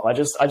on top. I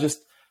just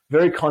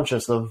very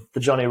conscious of the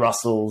Johnny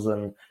Russells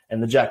and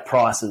the Jack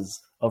Prices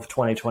of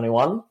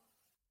 2021,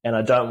 and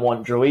I don't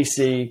want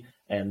Druisi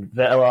and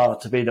Vela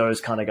to be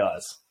those kind of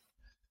guys.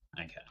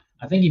 Okay.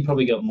 I think you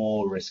probably got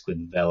more risk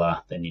with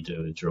Vela than you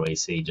do with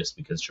Druisi, just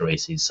because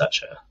Druisi is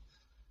such a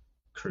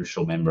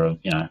crucial member of,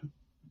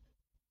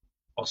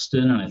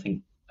 Austin, and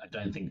I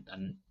don't think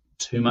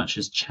too much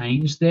has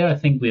changed there. I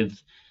think we'll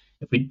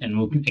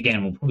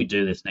probably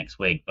do this next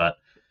week, but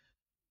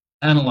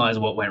analyze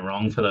what went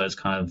wrong for those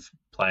kind of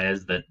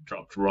players that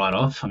dropped right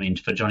off. I mean,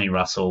 for Johnny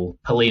Russell,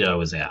 Polito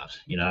was out,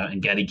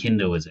 and Gaddy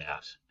Kinder was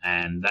out,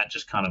 and that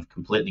just kind of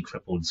completely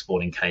crippled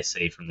Sporting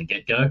KC from the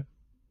get-go.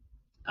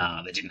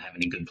 They didn't have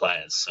any good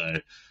players, so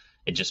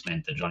it just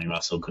meant that Johnny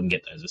Russell couldn't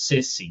get those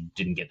assists. He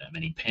didn't get that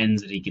many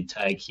pens that he could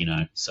take,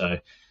 So,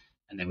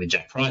 and then with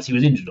Jack Price, he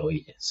was injured all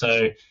year.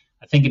 So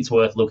I think it's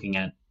worth looking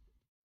at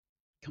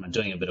kind of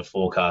doing a bit of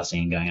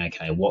forecasting and going,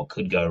 okay, what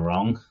could go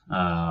wrong?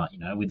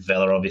 With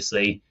Vela,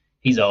 obviously,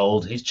 he's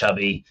old, he's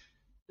chubby.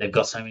 They've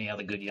got so many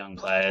other good young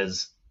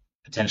players.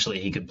 Potentially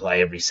he could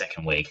play every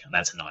second week, and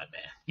that's a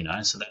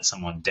nightmare, So that's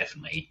someone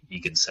definitely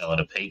you could sell at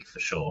a peak for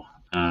sure.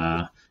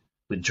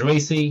 With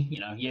Druisi,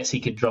 yes, he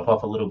could drop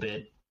off a little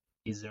bit.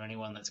 Is there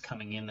anyone that's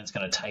coming in that's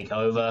going to take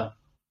over?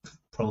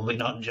 Probably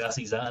not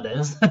Jussi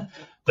Zardes,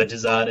 but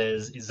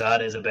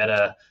Zardes a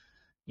better,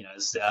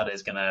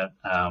 Zardes going to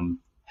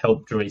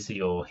help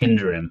Druisi or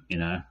hinder him,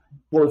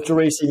 Well, if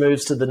Druisi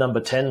moves to the number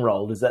 10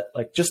 role, is that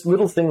like just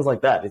little things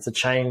like that? It's a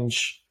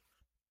change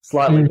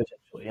slightly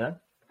potentially,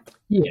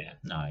 Yeah,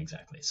 no,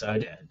 exactly. So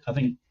yeah, I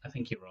think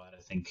you're right.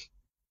 I think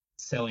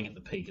selling at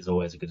the peak is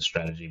always a good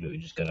strategy, but we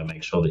just got to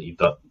make sure that you've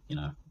got,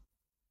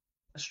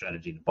 a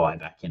strategy to buy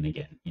back in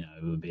again. It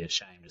would be a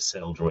shame to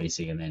sell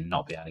Druisi and then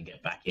not be able to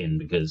get back in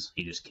because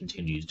he just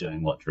continues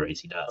doing what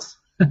Druisi does.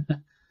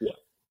 Yeah.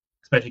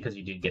 Especially because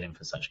you did get him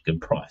for such a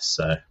good price.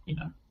 So,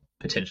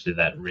 potentially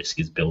that risk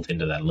is built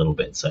into that a little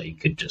bit, so you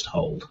could just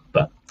hold.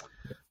 But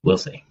we'll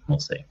see.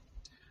 Of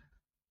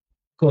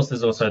course,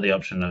 there's also the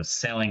option of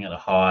selling at a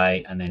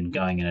high and then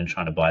going in and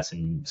trying to buy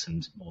some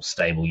more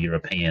stable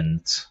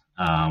Europeans,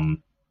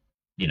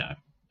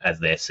 as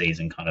their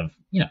season kind of,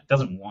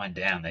 doesn't wind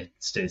down. They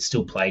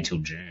still play till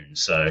June,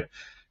 so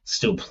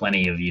still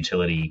plenty of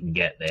utility you can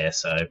get there.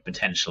 So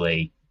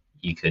potentially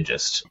you could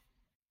just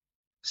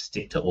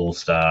stick to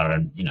All-Star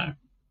and,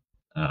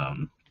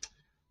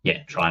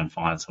 try and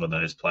find some of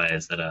those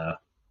players that are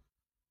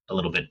a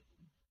little bit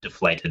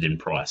deflated in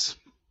price.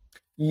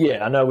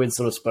 Yeah, I know we'd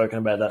sort of spoken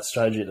about that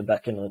strategy at the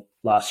back end of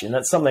last year, and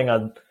that's something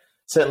I'd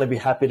certainly be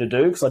happy to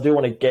do because I do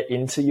want to get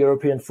into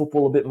European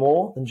football a bit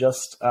more than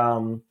just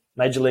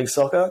Major League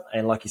Soccer.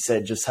 And like you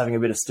said, just having a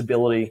bit of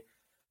stability,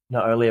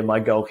 not only in my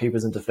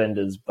goalkeepers and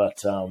defenders,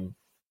 but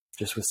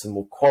just with some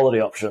more quality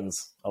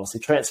options.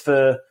 Obviously,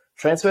 transfers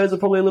are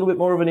probably a little bit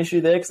more of an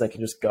issue there because they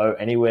can just go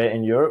anywhere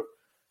in Europe.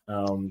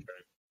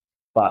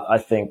 But I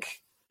think,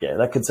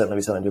 that could certainly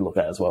be something to look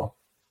at as well.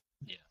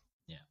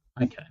 Yeah.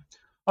 Okay.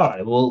 All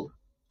right. Well,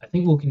 I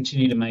think we'll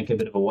continue to make a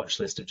bit of a watch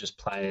list of just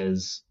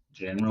players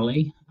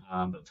generally.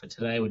 But for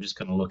today, we're just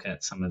going to look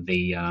at some of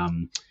the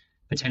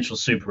potential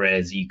super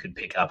rares you could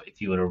pick up if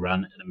you were to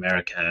run an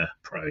America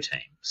Pro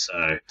team.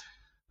 So,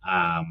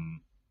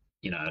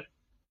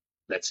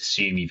 let's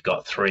assume you've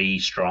got 3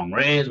 strong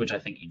rares, which I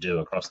think you do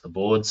across the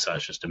board. So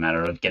it's just a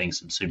matter of getting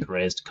some super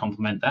rares to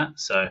complement that.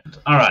 So,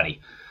 alrighty.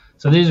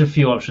 So these are a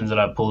few options that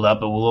I've pulled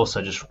up, but we'll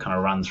also just kind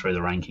of run through the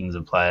rankings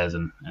of players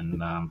and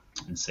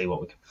see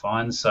what we can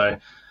find. So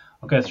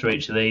I'll go through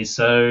each of these.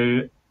 So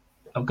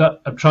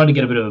I've tried to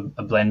get a bit of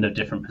a blend of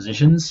different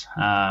positions.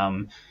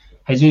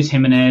 Jesus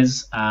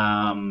Jimenez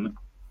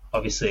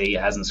obviously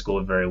hasn't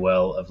scored very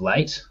well of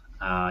late.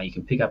 You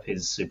can pick up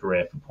his super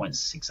rare for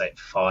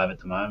 0.685 at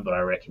the moment, but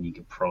I reckon you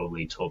could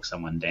probably talk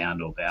someone down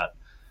to about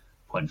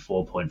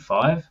 0.4,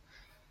 0.5.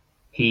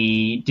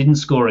 He didn't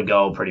score a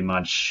goal pretty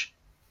much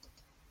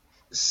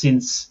as soon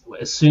as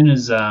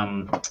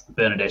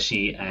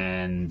Bernardeschi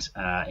and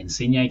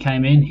Insigne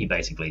came in. He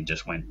basically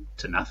just went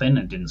to nothing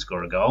and didn't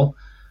score a goal.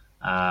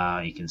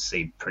 You can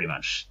see pretty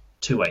much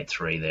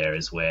 283 there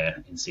is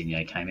where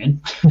Insigne came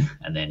in,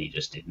 and then he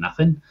just did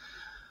nothing.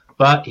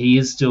 But he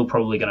is still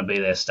probably going to be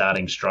their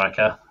starting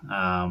striker,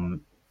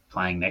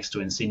 playing next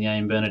to Insigne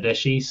and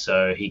Bernardeschi,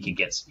 so he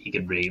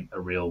could be a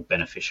real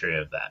beneficiary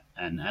of that.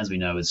 And as we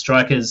know with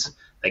strikers,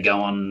 they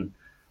go on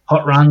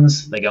hot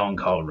runs, they go on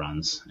cold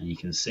runs, and you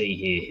can see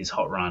here his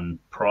hot run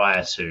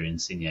prior to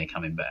Insigne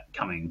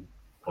coming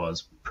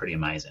was pretty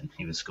amazing.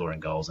 He was scoring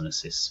goals and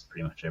assists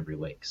pretty much every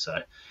week. So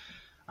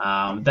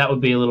that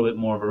would be a little bit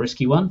more of a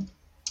risky one.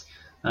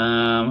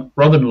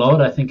 Robin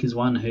Lod, I think, is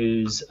one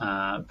who's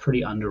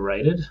pretty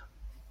underrated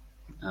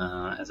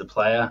as a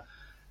player.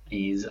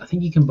 I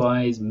think you can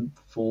buy his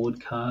forward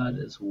card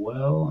as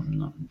well. I'm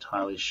not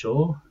entirely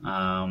sure.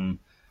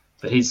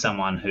 But he's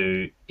someone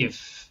who,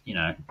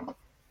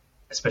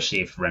 especially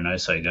if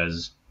Reynoso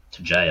goes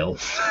to jail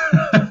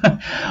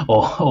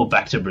or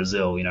back to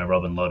Brazil,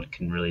 Robin Lod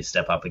can really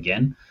step up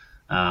again.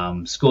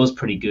 Scores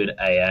pretty good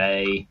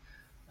AA,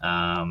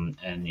 and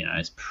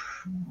it's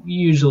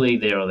usually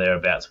there or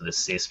thereabouts with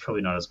assists.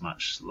 Probably not as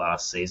much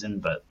last season,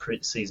 but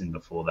season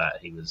before that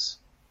he was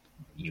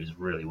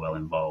really well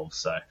involved.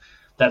 So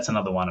that's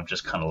another one of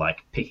just kind of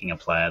like picking a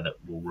player that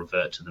will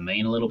revert to the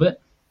mean a little bit.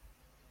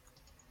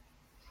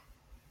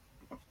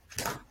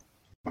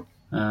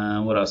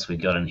 What else we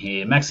got in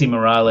here? Maxi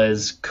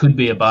Morales could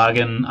be a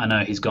bargain. I know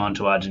he's gone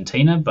to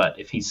Argentina, but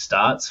if he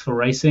starts for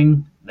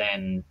Racing,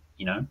 then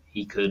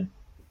he could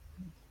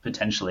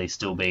potentially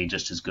still be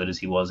just as good as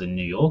he was in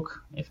New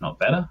York, if not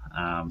better.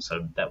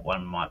 So that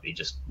one might be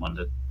just one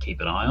to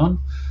keep an eye on.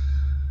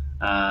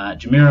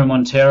 Jamiro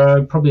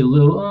Montero, probably a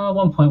little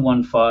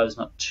 1.15 is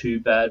not too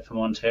bad for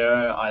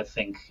Montero. I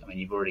mean,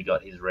 you've already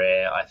got his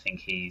rare. I think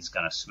he's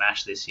going to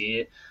smash this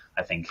year.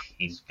 I think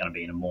he's going to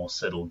be in a more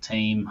settled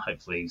team.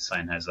 Hopefully,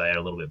 San Jose are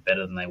a little bit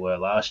better than they were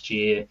last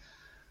year.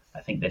 I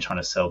think they're trying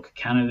to sell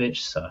Kokanovic,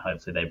 so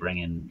hopefully they bring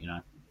in,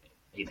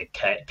 either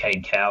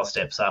Cade Cowell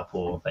steps up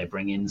or they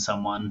bring in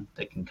someone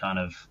that can kind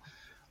of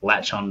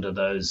latch onto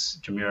those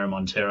Jamiro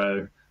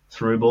Montero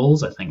through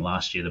balls. I think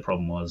last year the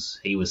problem was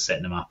he was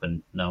setting them up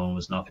and no one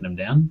was knocking them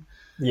down.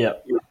 Yeah.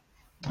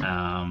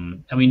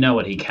 And we know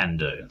what he can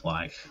do.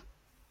 Like,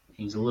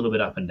 he was a little bit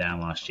up and down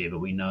last year, but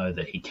we know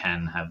that he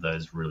can have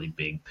those really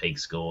big peak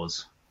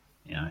scores.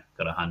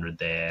 Got 100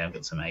 there,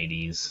 got some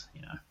 80s.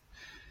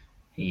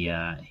 He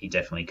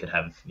definitely could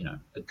have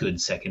a good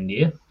second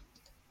year.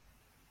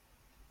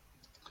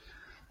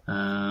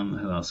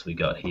 Who else we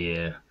got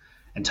here?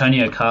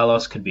 Antonio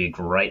Carlos could be a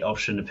great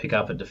option to pick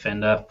up at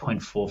defender,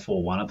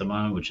 0.441 at the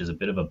moment, which is a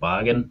bit of a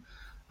bargain.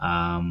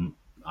 I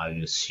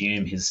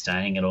assume he's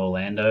staying at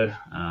Orlando.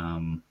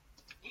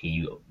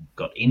 He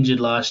got injured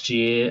last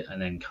year and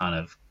then kind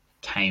of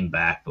came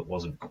back, but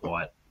wasn't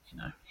quite,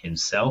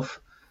 himself.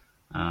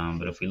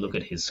 But if we look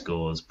at his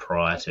scores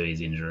prior to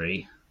his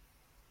injury,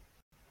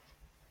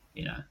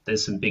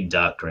 there's some big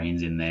dark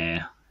greens in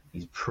there.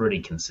 He's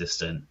pretty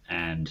consistent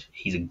and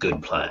he's a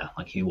good player.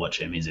 Like, you watch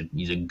him, he's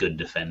a good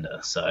defender.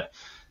 So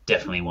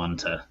definitely one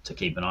to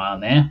keep an eye on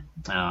there.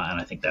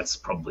 And I think that's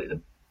probably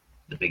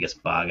the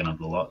biggest bargain of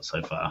the lot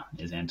so far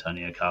is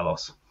Antonio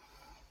Carlos.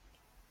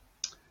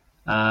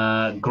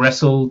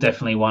 Gressel,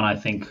 definitely one I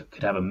think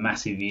could have a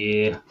massive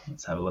year.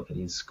 Let's have a look at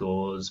his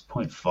scores.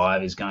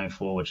 0.5 he's going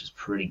for, which is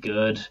pretty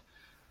good.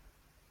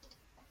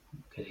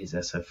 Look at his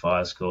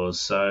SO5 scores.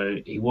 So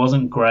he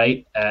wasn't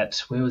great at,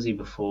 where was he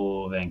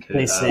before Vancouver?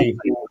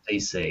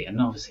 DC.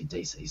 And obviously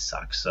DC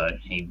sucks, so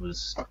he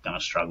was going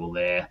to struggle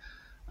there.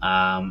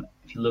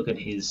 If you look at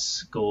his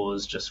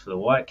scores just for the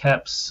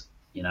Whitecaps,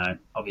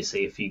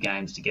 obviously a few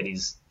games to get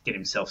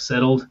himself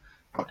settled,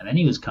 and then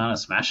he was kind of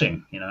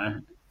smashing,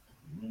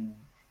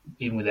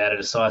 Even without a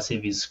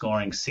decisive, he's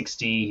scoring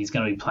 60. He's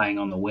going to be playing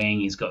on the wing.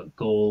 He's got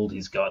Gould.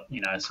 He's got,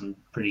 some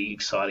pretty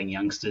exciting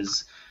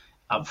youngsters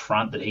up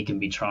front that he can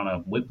be trying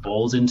to whip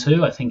balls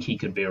into. I think he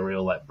could be a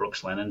real like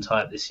Brooks Lennon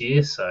type this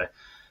year. So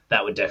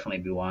that would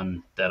definitely be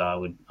one that I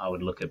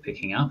would look at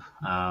picking up.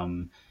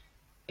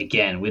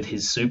 Again, with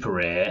his super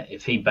rare,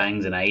 if he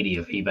bangs an 80,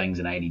 if he bangs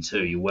an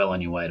 82, you're well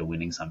on your way to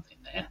winning something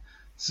there.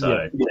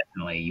 So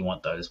definitely you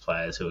want those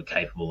players who are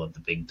capable of the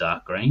big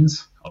dark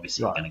greens.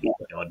 Obviously, you're going to get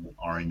the odd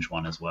orange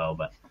one as well.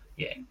 But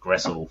yeah,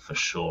 Gressel for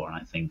sure. And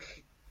I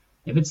think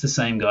if it's the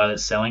same guy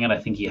that's selling it, I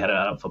think he had it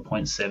up for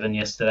 0.7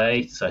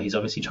 yesterday. So he's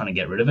obviously trying to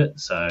get rid of it.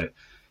 So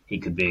he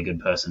could be a good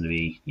person to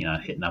be,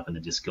 hitting up in the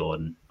Discord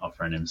and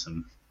offering him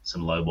some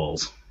low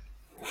balls.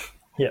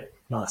 Yeah,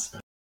 nice.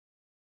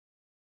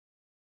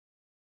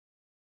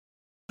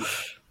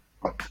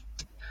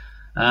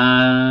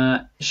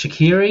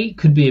 Shaqiri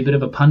could be a bit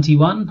of a punty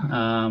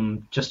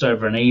one, just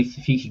over an ETH.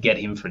 If you could get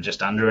him for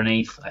just under an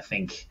ETH, I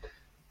think,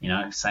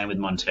 same with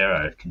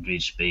Montero. It could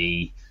just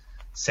be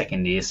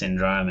second year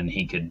syndrome, and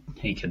he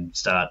could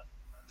start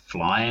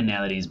flying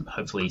now that he's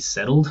hopefully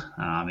settled.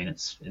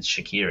 It's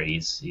Shaqiri.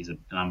 He's an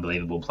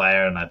unbelievable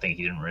player, and I think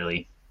he didn't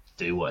really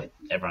do what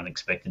everyone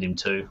expected him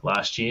to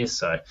last year.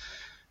 So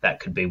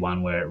that could be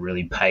one where it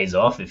really pays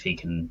off if he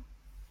can,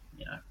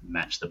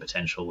 match the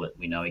potential that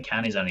we know he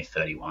can. He's only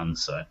 31,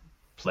 so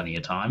plenty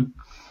of time.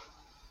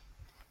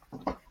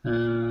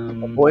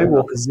 Boy,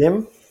 Walker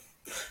Zim.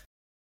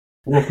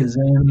 Walker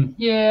Zim,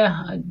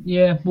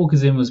 yeah. Walker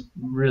Zim was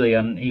really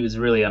he was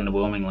really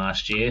underwhelming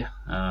last year.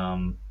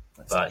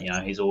 But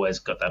he's always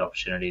got that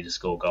opportunity to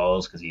score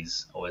goals because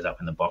he's always up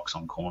in the box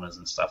on corners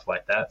and stuff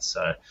like that.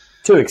 So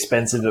too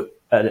expensive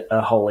at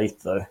a whole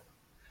ETH though.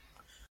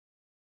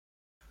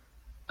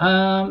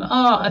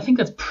 I think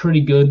that's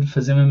pretty good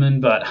for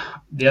Zimmerman, but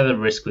the other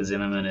risk with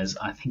Zimmerman is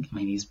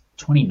he's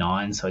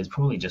 29, so he's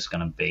probably just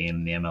going to be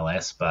in the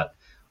MLS, but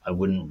I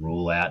wouldn't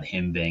rule out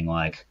him being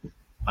like,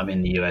 I'm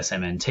in the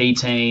USMNT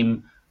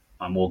team,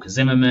 I'm Walker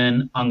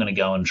Zimmerman, I'm going to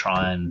go and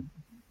try and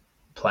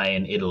play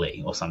in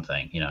Italy or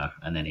something,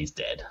 and then he's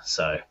dead.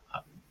 So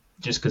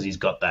just because he's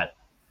got that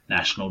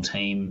national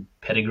team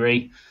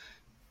pedigree,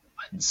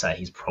 I'd say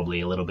he's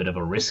probably a little bit of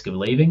a risk of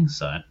leaving,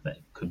 so that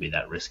could be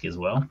that risk as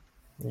well.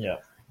 Yeah.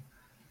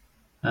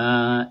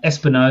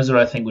 Espinoza,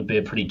 I think, would be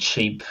a pretty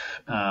cheap,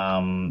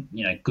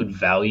 good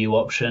value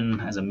option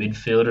as a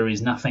midfielder.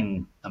 He's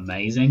nothing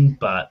amazing,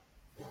 but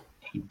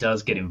he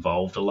does get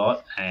involved a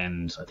lot,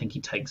 and I think he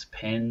takes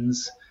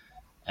pens,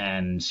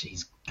 and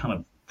he's kind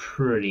of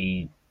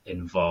pretty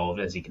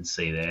involved, as you can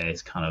see there.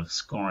 He's kind of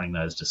scoring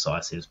those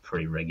decisives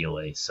pretty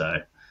regularly.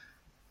 So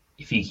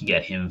if you can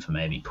get him for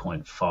maybe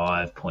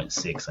 0.5,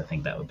 0.6, I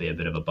think that would be a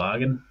bit of a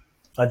bargain.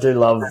 I do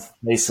love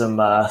me some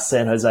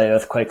San Jose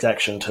Earthquakes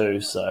action too,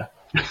 so...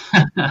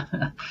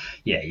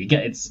 Yeah, you're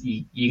going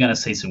to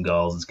see some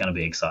goals. It's going to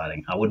be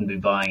exciting. I wouldn't be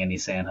buying any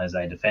San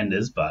Jose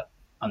defenders, but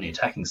on the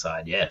attacking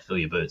side, yeah, fill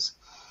your boots.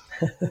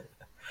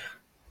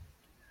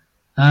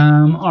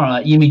 All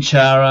right, Yimi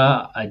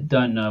Chara, I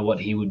don't know what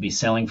he would be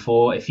selling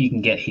for. If you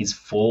can get his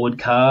forward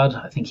card,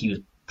 I think he was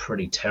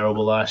pretty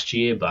terrible last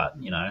year, but,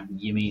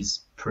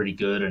 Yimi's pretty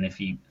good, and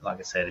if you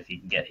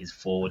can get his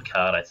forward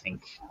card, I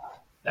think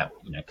that,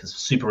 because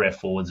super rare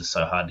forwards are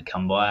so hard to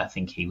come by, I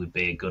think he would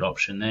be a good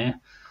option there.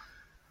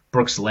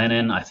 Brooks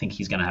Lennon, I think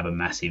he's going to have a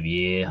massive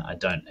year. I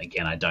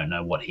don't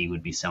know what he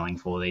would be selling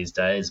for these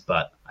days,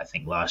 but I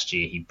think last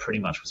year he pretty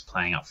much was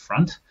playing up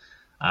front,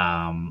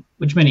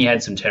 which meant he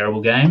had some terrible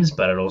games,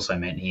 but it also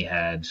meant he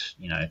had,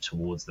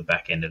 towards the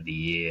back end of the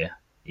year,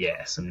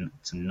 some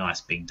nice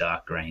big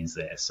dark greens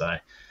there. So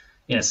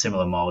in a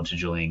similar mold to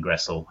Julian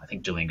Gressel. I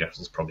think Julian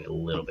Gressel's probably a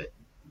little bit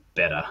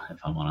better, if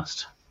I'm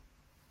honest.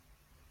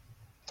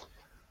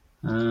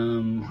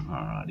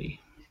 Alrighty.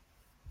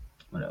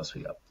 What else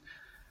we got?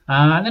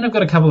 And then I've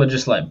got a couple of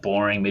just like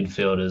boring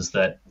midfielders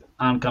that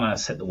aren't going to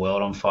set the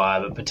world on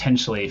fire, but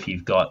potentially if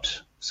you've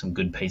got some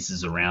good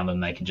pieces around them,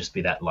 they can just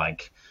be that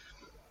like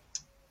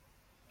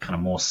kind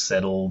of more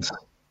settled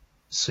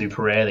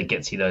super rare that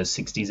gets you those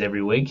 60s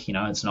every week.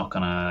 It's not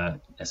going to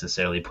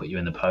necessarily put you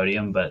in the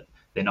podium, but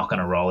they're not going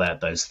to roll out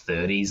those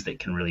 30s that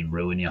can really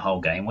ruin your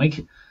whole game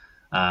week.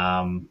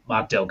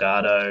 Mark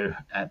Delgado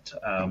at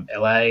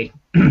LA,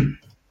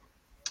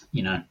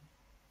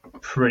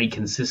 pretty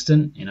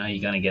consistent. You're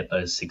going to get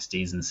those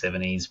 60s and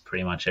 70s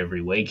pretty much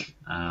every week.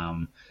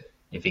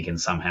 If he can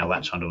somehow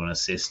latch onto an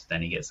assist,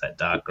 then he gets that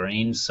dark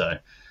green. So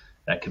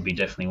that could be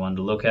definitely one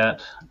to look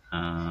at.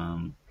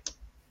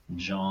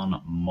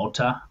 John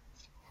Mota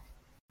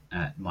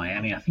at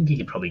Miami. I think you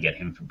could probably get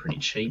him for pretty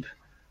cheap.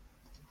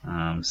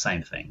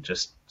 Same thing,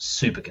 just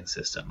super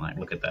consistent. Like,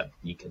 look at that.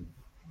 You can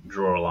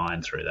draw a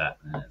line through that,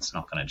 and it's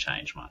not going to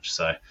change much.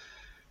 So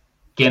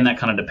again, that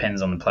kind of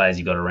depends on the players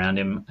you got around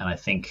him. And I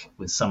think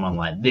with someone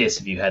like this,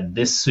 if you had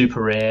this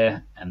super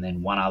rare and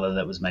then one other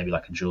that was maybe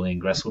like a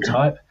Julian Gressel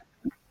type,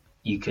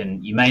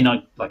 you may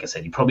not, like I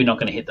said, you're probably not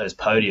going to hit those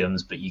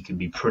podiums, but you can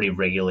be pretty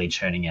regularly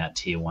churning out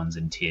tier ones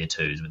and tier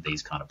twos with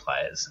these kind of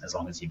players, as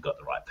long as you've got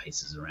the right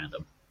pieces around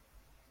them.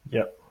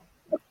 Yep.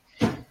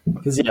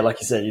 Because, like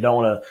you said, you don't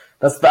want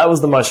to... That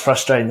was the most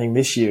frustrating thing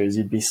this year, is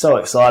you'd be so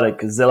excited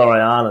because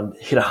Zelarayán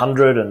hit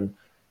 100 and,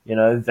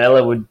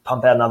 Vela would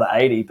pump out another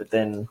 80, but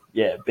then,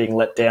 being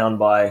let down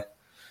by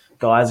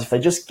guys, if they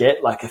just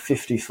get like a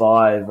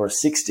 55 or a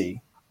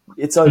 60,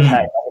 it's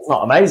okay. It's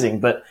not amazing,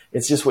 but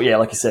it's just,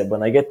 like you said,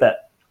 when they get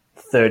that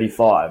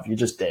 35, you're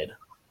just dead.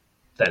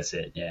 That's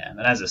it, yeah. And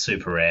as a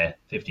super rare,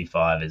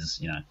 55 is,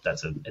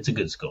 it's a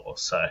good score.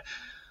 So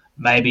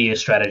maybe a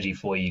strategy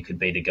for you could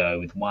be to go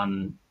with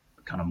one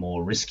kind of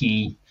more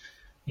risky,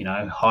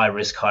 high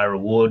risk, high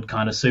reward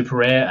kind of super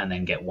rare, and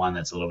then get one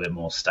that's a little bit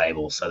more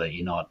stable so that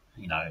you're not,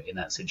 in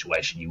that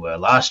situation you were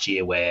last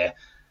year where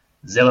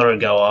Zeller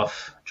would go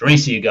off,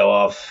 Teresi would go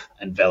off,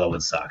 and Vela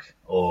would suck.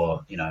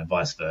 Or,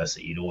 vice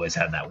versa. You'd always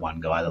have that one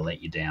guy that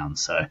let you down.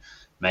 So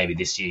maybe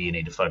this year you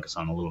need to focus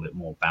on a little bit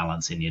more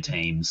balance in your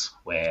teams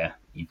where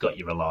you've got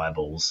your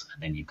reliables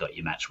and then you've got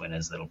your match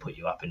winners that'll put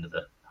you up into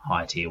the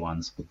high tier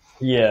ones.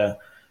 Yeah.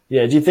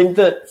 Yeah. Do you think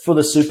that for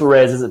the super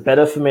rares, is it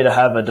better for me to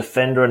have a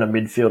defender and a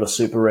midfielder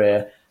super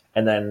rare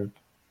and then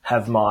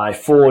have my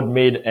forward,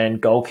 mid, and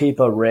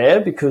goalkeeper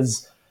rare?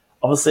 Because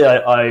obviously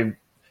I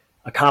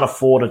can't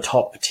afford a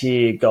top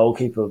tier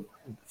goalkeeper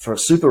for a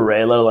super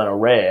rare, let alone a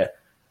rare.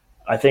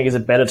 I think is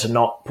it better to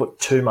not put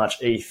too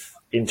much ETH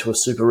into a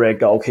super rare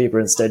goalkeeper,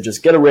 instead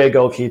just get a rare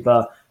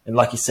goalkeeper and,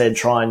 like you said,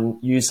 try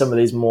and use some of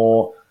these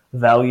more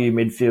value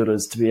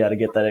midfielders to be able to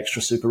get that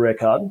extra super rare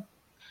card?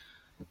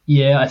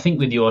 Yeah, I think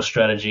with your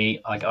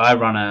strategy, like I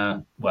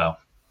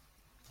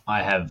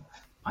have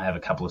a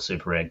couple of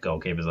super rare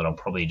goalkeepers that I'll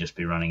probably just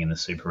be running in the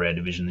super rare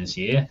division this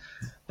year.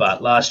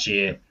 But last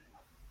year,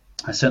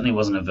 I certainly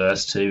wasn't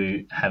averse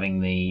to having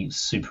the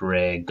super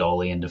rare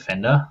goalie and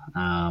defender,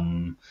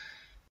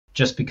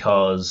 just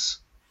because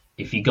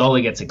if your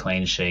goalie gets a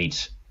clean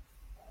sheet,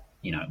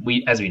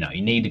 as we know,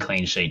 you need a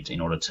clean sheet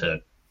in order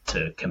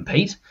to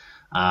compete.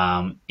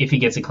 If he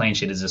gets a clean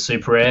sheet as a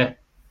super rare,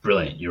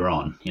 brilliant, you're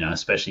on.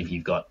 Especially if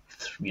you've got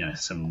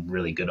some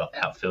really good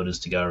outfielders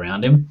to go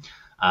around him.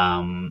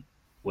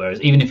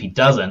 Whereas even if he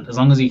doesn't, as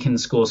long as he can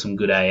score some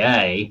good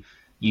AA,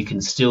 you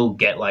can still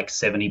get like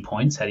 70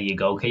 points out of your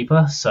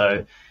goalkeeper.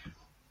 So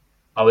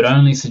I would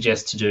only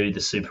suggest to do the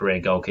super rare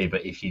goalkeeper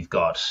if you've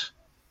got,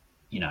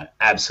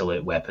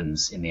 absolute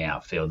weapons in the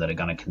outfield that are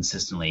going to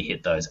consistently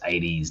hit those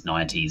 80s,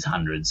 90s,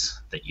 100s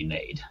that you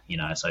need.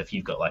 So if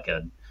you've got like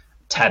a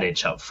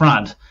Tadic up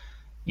front,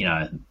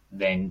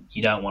 then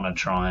you don't want to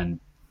try and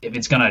if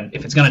it's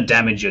gonna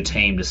damage your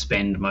team to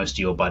spend most of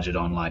your budget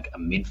on like a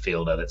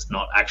midfielder that's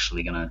not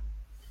actually gonna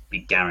be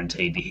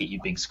guaranteed to hit you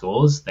big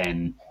scores,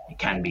 then it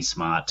can be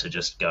smart to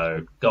just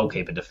go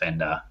goalkeeper,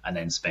 defender, and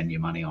then spend your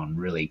money on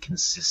really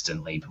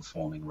consistently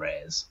performing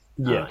rares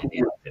in the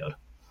outfield.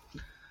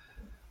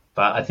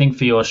 But I think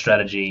for your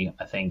strategy,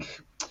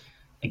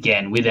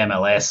 again with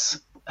MLS,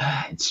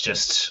 it's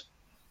just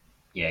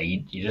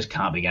you just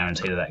can't be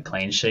guaranteed that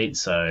clean sheet,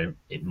 so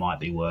it might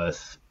be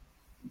worth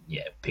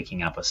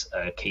picking up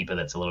a keeper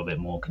that's a little bit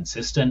more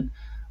consistent.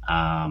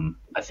 I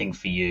think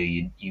for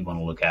you want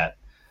to look at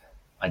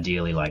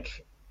ideally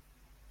like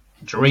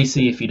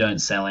Gerisi if you don't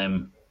sell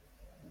him,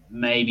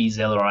 maybe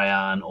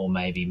Zelarayan, or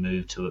maybe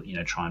move to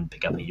try and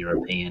pick up a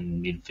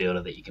European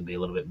midfielder that you can be a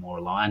little bit more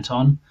reliant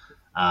on,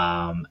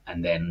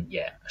 and then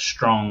a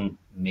strong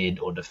mid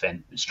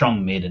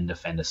and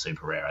defender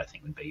super rare I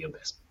think would be your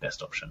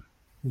best option.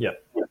 Yeah.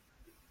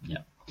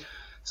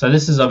 So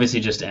this is obviously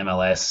just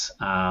MLS.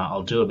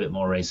 I'll do a bit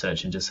more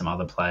research into some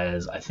other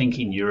players. I think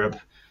in Europe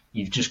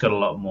you've just got a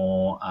lot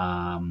more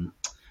kind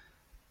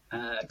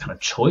of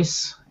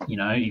choice.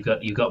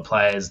 You've got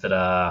players that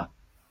are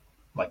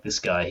like this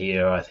guy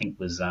here. I think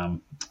was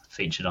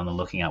featured on the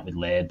Looking Up with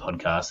Laird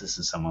podcast. This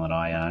is someone that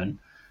I own.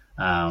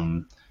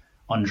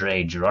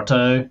 Andre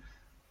Girotto,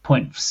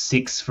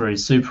 0.6 for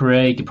his super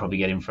rare. You could probably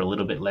get him for a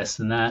little bit less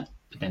than that.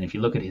 But then if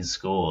you look at his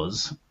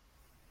scores,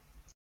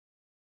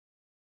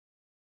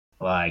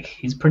 like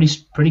he's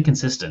pretty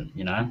consistent,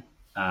 and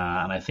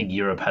I think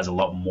Europe has a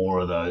lot more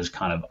of those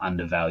kind of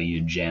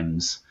undervalued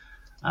gems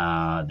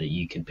that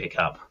you can pick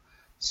up.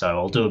 So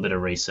I'll do a bit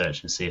of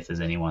research and see if there's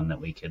anyone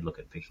that we could look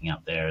at picking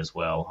up there as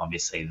well.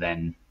 Obviously,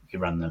 then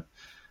you're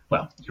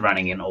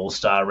running an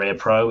all-star rare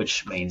pro,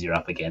 which means you're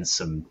up against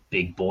some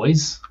big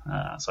boys.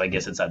 So I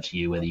guess it's up to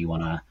you whether you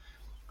want to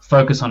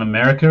focus on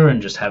America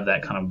and just have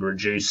that kind of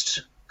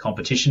reduced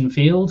competition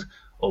field,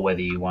 or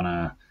whether you want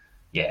to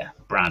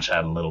branch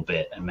out a little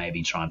bit and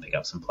maybe try and pick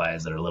up some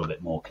players that are a little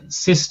bit more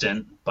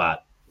consistent,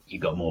 but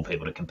you've got more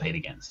people to compete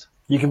against.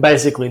 You can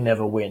basically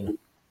never win.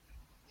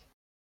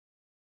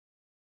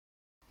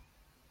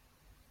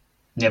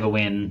 Never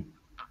win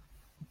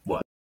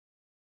what?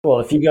 Well,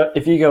 if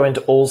you go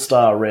into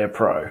All-Star Rare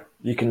Pro,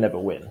 you can never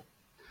win.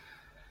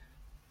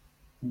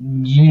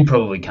 You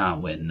probably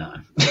can't win, no.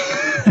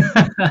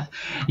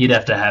 You'd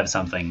have to have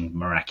something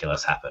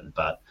miraculous happen,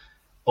 but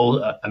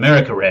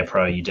America Rare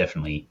Pro, you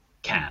definitely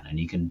can, and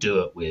you can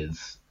do it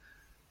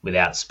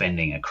without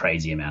spending a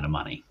crazy amount of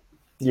money.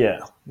 Yeah.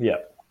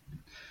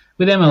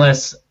 With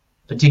MLS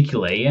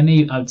particularly,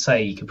 and I'd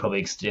say you could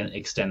probably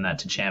extend that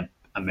to Champ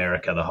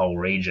America, the whole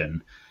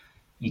region.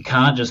 You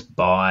can't just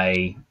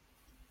buy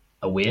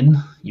a win.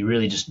 You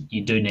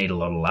do need a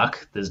lot of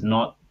luck. There's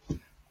not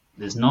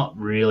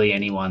really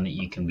anyone that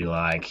you can be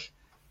like,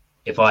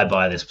 if I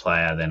buy this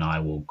player, then I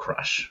will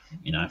crush.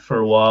 For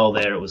a while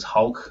there it was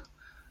Hulk,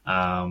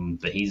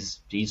 but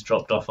he's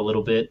dropped off a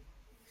little bit.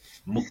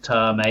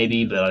 Mukhtar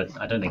maybe, but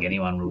I don't think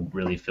anyone would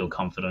really feel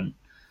confident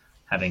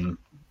having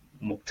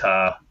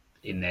Mukhtar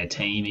in their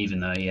team, even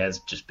though he has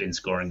just been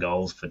scoring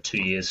goals for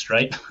 2 years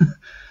straight.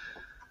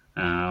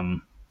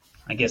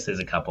 I guess there's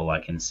a couple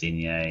like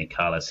Insigne,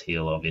 Carlos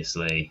Hill,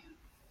 obviously.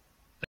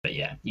 But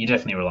you're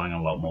definitely relying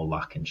on a lot more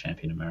luck in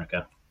Champion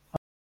America.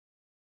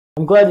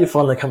 I'm glad you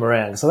finally come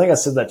around, because I think I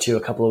said that to you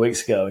a couple of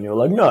weeks ago, and you were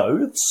like,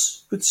 no,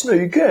 it's no,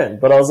 you can.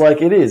 But I was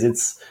like, it is.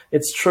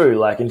 It's true.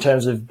 Like, in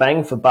terms of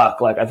bang for buck,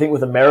 like, I think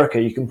with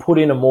America, you can put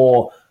in a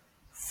more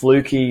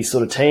fluky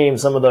sort of team.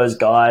 Some of those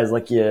guys,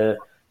 like your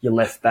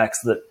left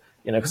backs that,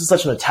 because it's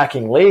such an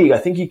attacking league, I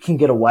think you can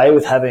get away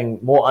with having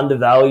more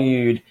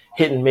undervalued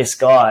hit and miss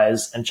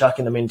guys and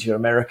chucking them into your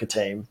America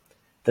team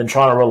than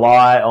trying to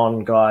rely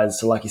on guys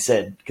to, like you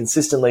said,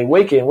 consistently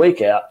week in,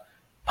 week out,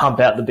 pump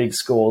out the big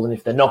scores. And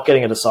if they're not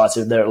getting a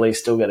decisive, they're at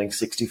least still getting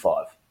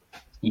 65.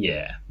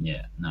 Yeah.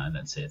 No,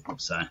 that's it.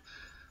 So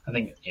I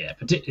think,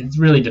 it's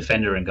really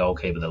defender and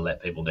goalkeeper that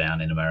let people down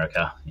in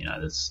America.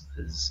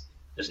 There's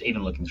just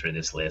even looking through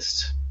this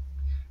list,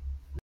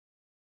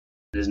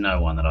 there's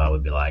no one that I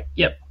would be like,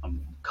 yep,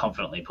 I'm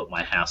confidently put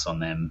my house on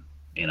them,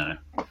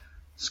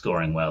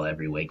 scoring well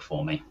every week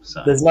for me.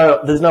 So There's no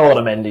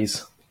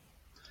Otamendi's.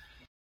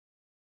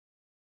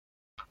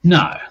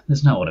 No,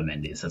 there's no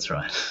Otamendi's. That's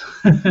right.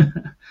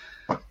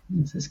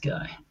 Who's this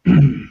guy?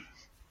 This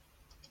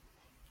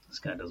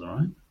guy does all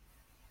right.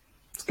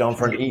 It's going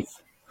for an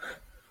ETH.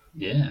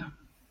 Yeah.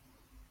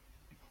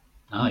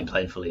 Oh, he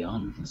played fully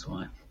on. That's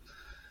why.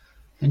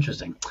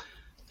 Interesting.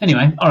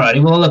 Anyway,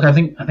 alrighty. Well, look, I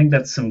think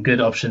that's some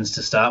good options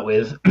to start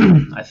with.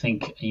 I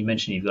think you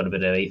mentioned you've got a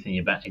bit of ETH in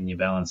your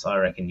balance. I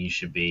reckon you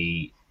should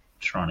be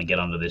trying to get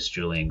onto this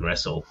Julian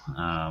Gressel.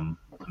 I'm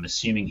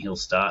assuming he'll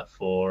start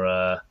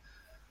for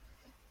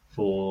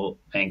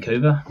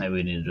Vancouver. Maybe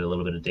we need to do a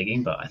little bit of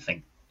digging, but I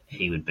think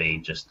he would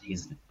be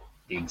he's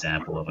the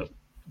example of a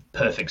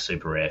perfect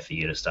super rare for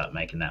you to start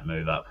making that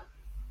move up.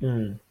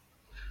 Mm.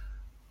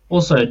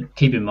 Also,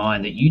 keep in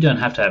mind that you don't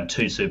have to have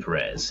two super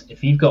rares.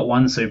 If you've got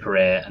one super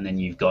rare and then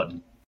you've got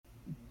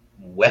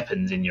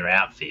weapons in your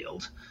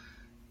outfield,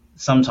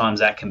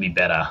 sometimes that can be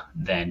better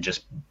than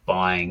just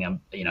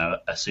buying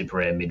a super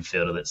rare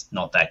midfielder that's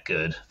not that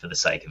good for the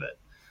sake of it.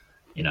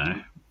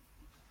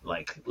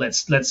 Like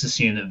let's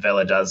assume that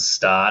Vela does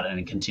start and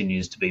it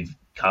continues to be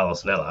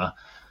Carlos Vela.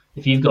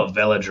 If you've got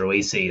Vela,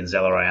 Druisi, and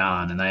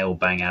Zelarayan and they all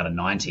bang out a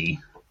 90,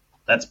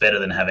 that's better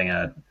than having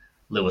a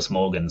Lewis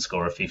Morgan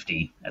score a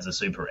 50 as a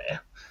super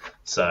rare.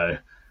 So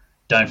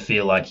don't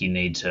feel like you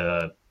need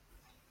to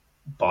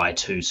buy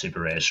two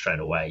super rares straight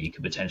away. You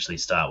could potentially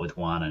start with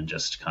one and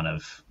just kind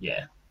of,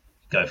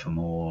 go for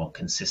more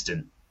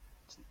consistent,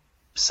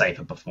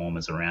 safer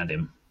performers around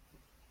him.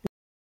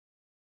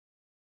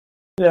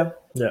 Yeah.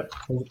 Look,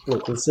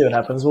 we'll see what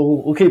happens.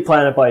 We'll keep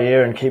playing it by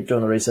ear and keep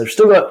doing the research.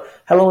 Still got,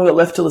 how long we got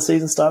left till the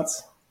season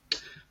starts?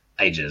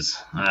 Ages.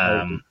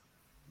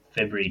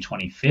 February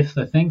 25th,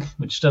 I think,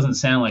 which doesn't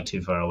sound like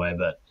too far away,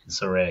 but in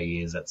Sorare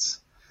years, it's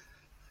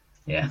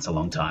a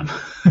long time.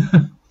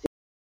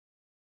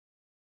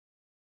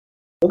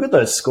 Look at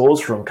those scores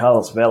from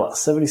Carlos Vela.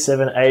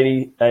 77,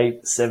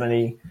 88,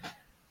 70.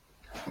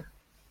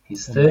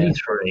 He's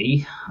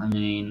 33. I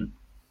mean,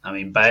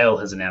 Bale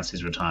has announced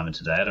his retirement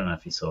today. I don't know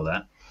if you saw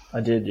that.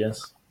 I did,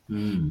 yes.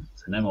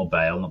 So no more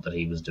Bale. Not that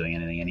he was doing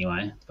anything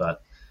anyway,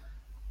 but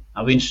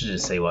I'll be interested to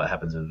see what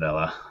happens with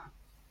Vela.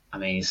 I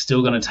mean, he's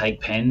still going to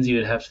take pens, you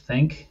would have to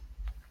think.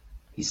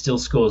 He still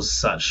scores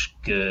such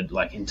good,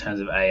 like in terms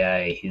of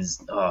AA, he's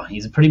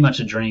pretty much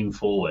a dream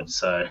forward.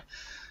 So,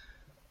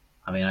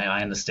 I mean,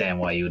 I understand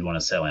why you would want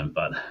to sell him,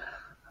 but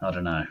I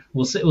don't know.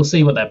 We'll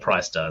see what that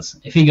price does.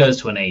 If he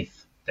goes to an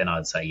ETH, then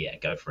I'd say,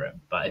 go for it.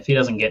 But if he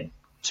doesn't get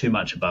too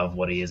much above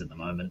what he is at the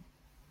moment,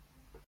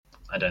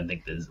 I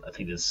think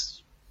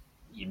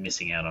you're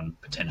missing out on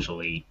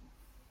potentially,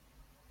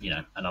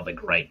 another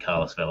great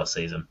Carlos Vela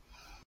season.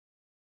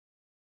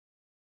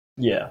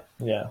 Yeah,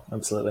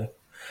 absolutely.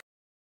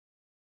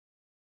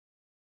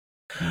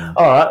 All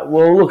right.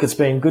 Well, look, it's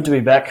been good to be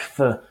back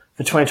for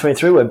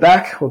 2023. We're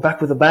back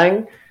with a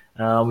bang.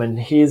 And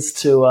here's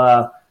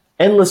to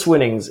endless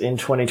winnings in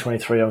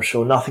 2023. I'm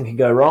sure nothing can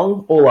go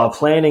wrong. All our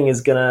planning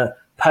is going to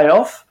pay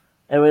off,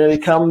 and we're going to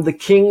become the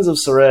kings of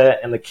Sorare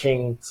and the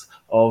kings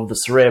of the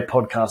Sorare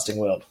podcasting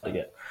world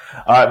again.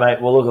 All right,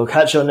 mate. Well, look, I'll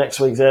catch you on next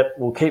week's ep.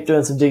 We'll keep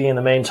doing some digging in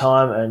the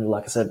meantime, and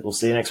like I said, we'll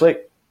see you next week.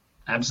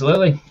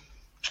 Absolutely.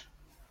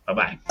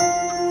 Bye-bye.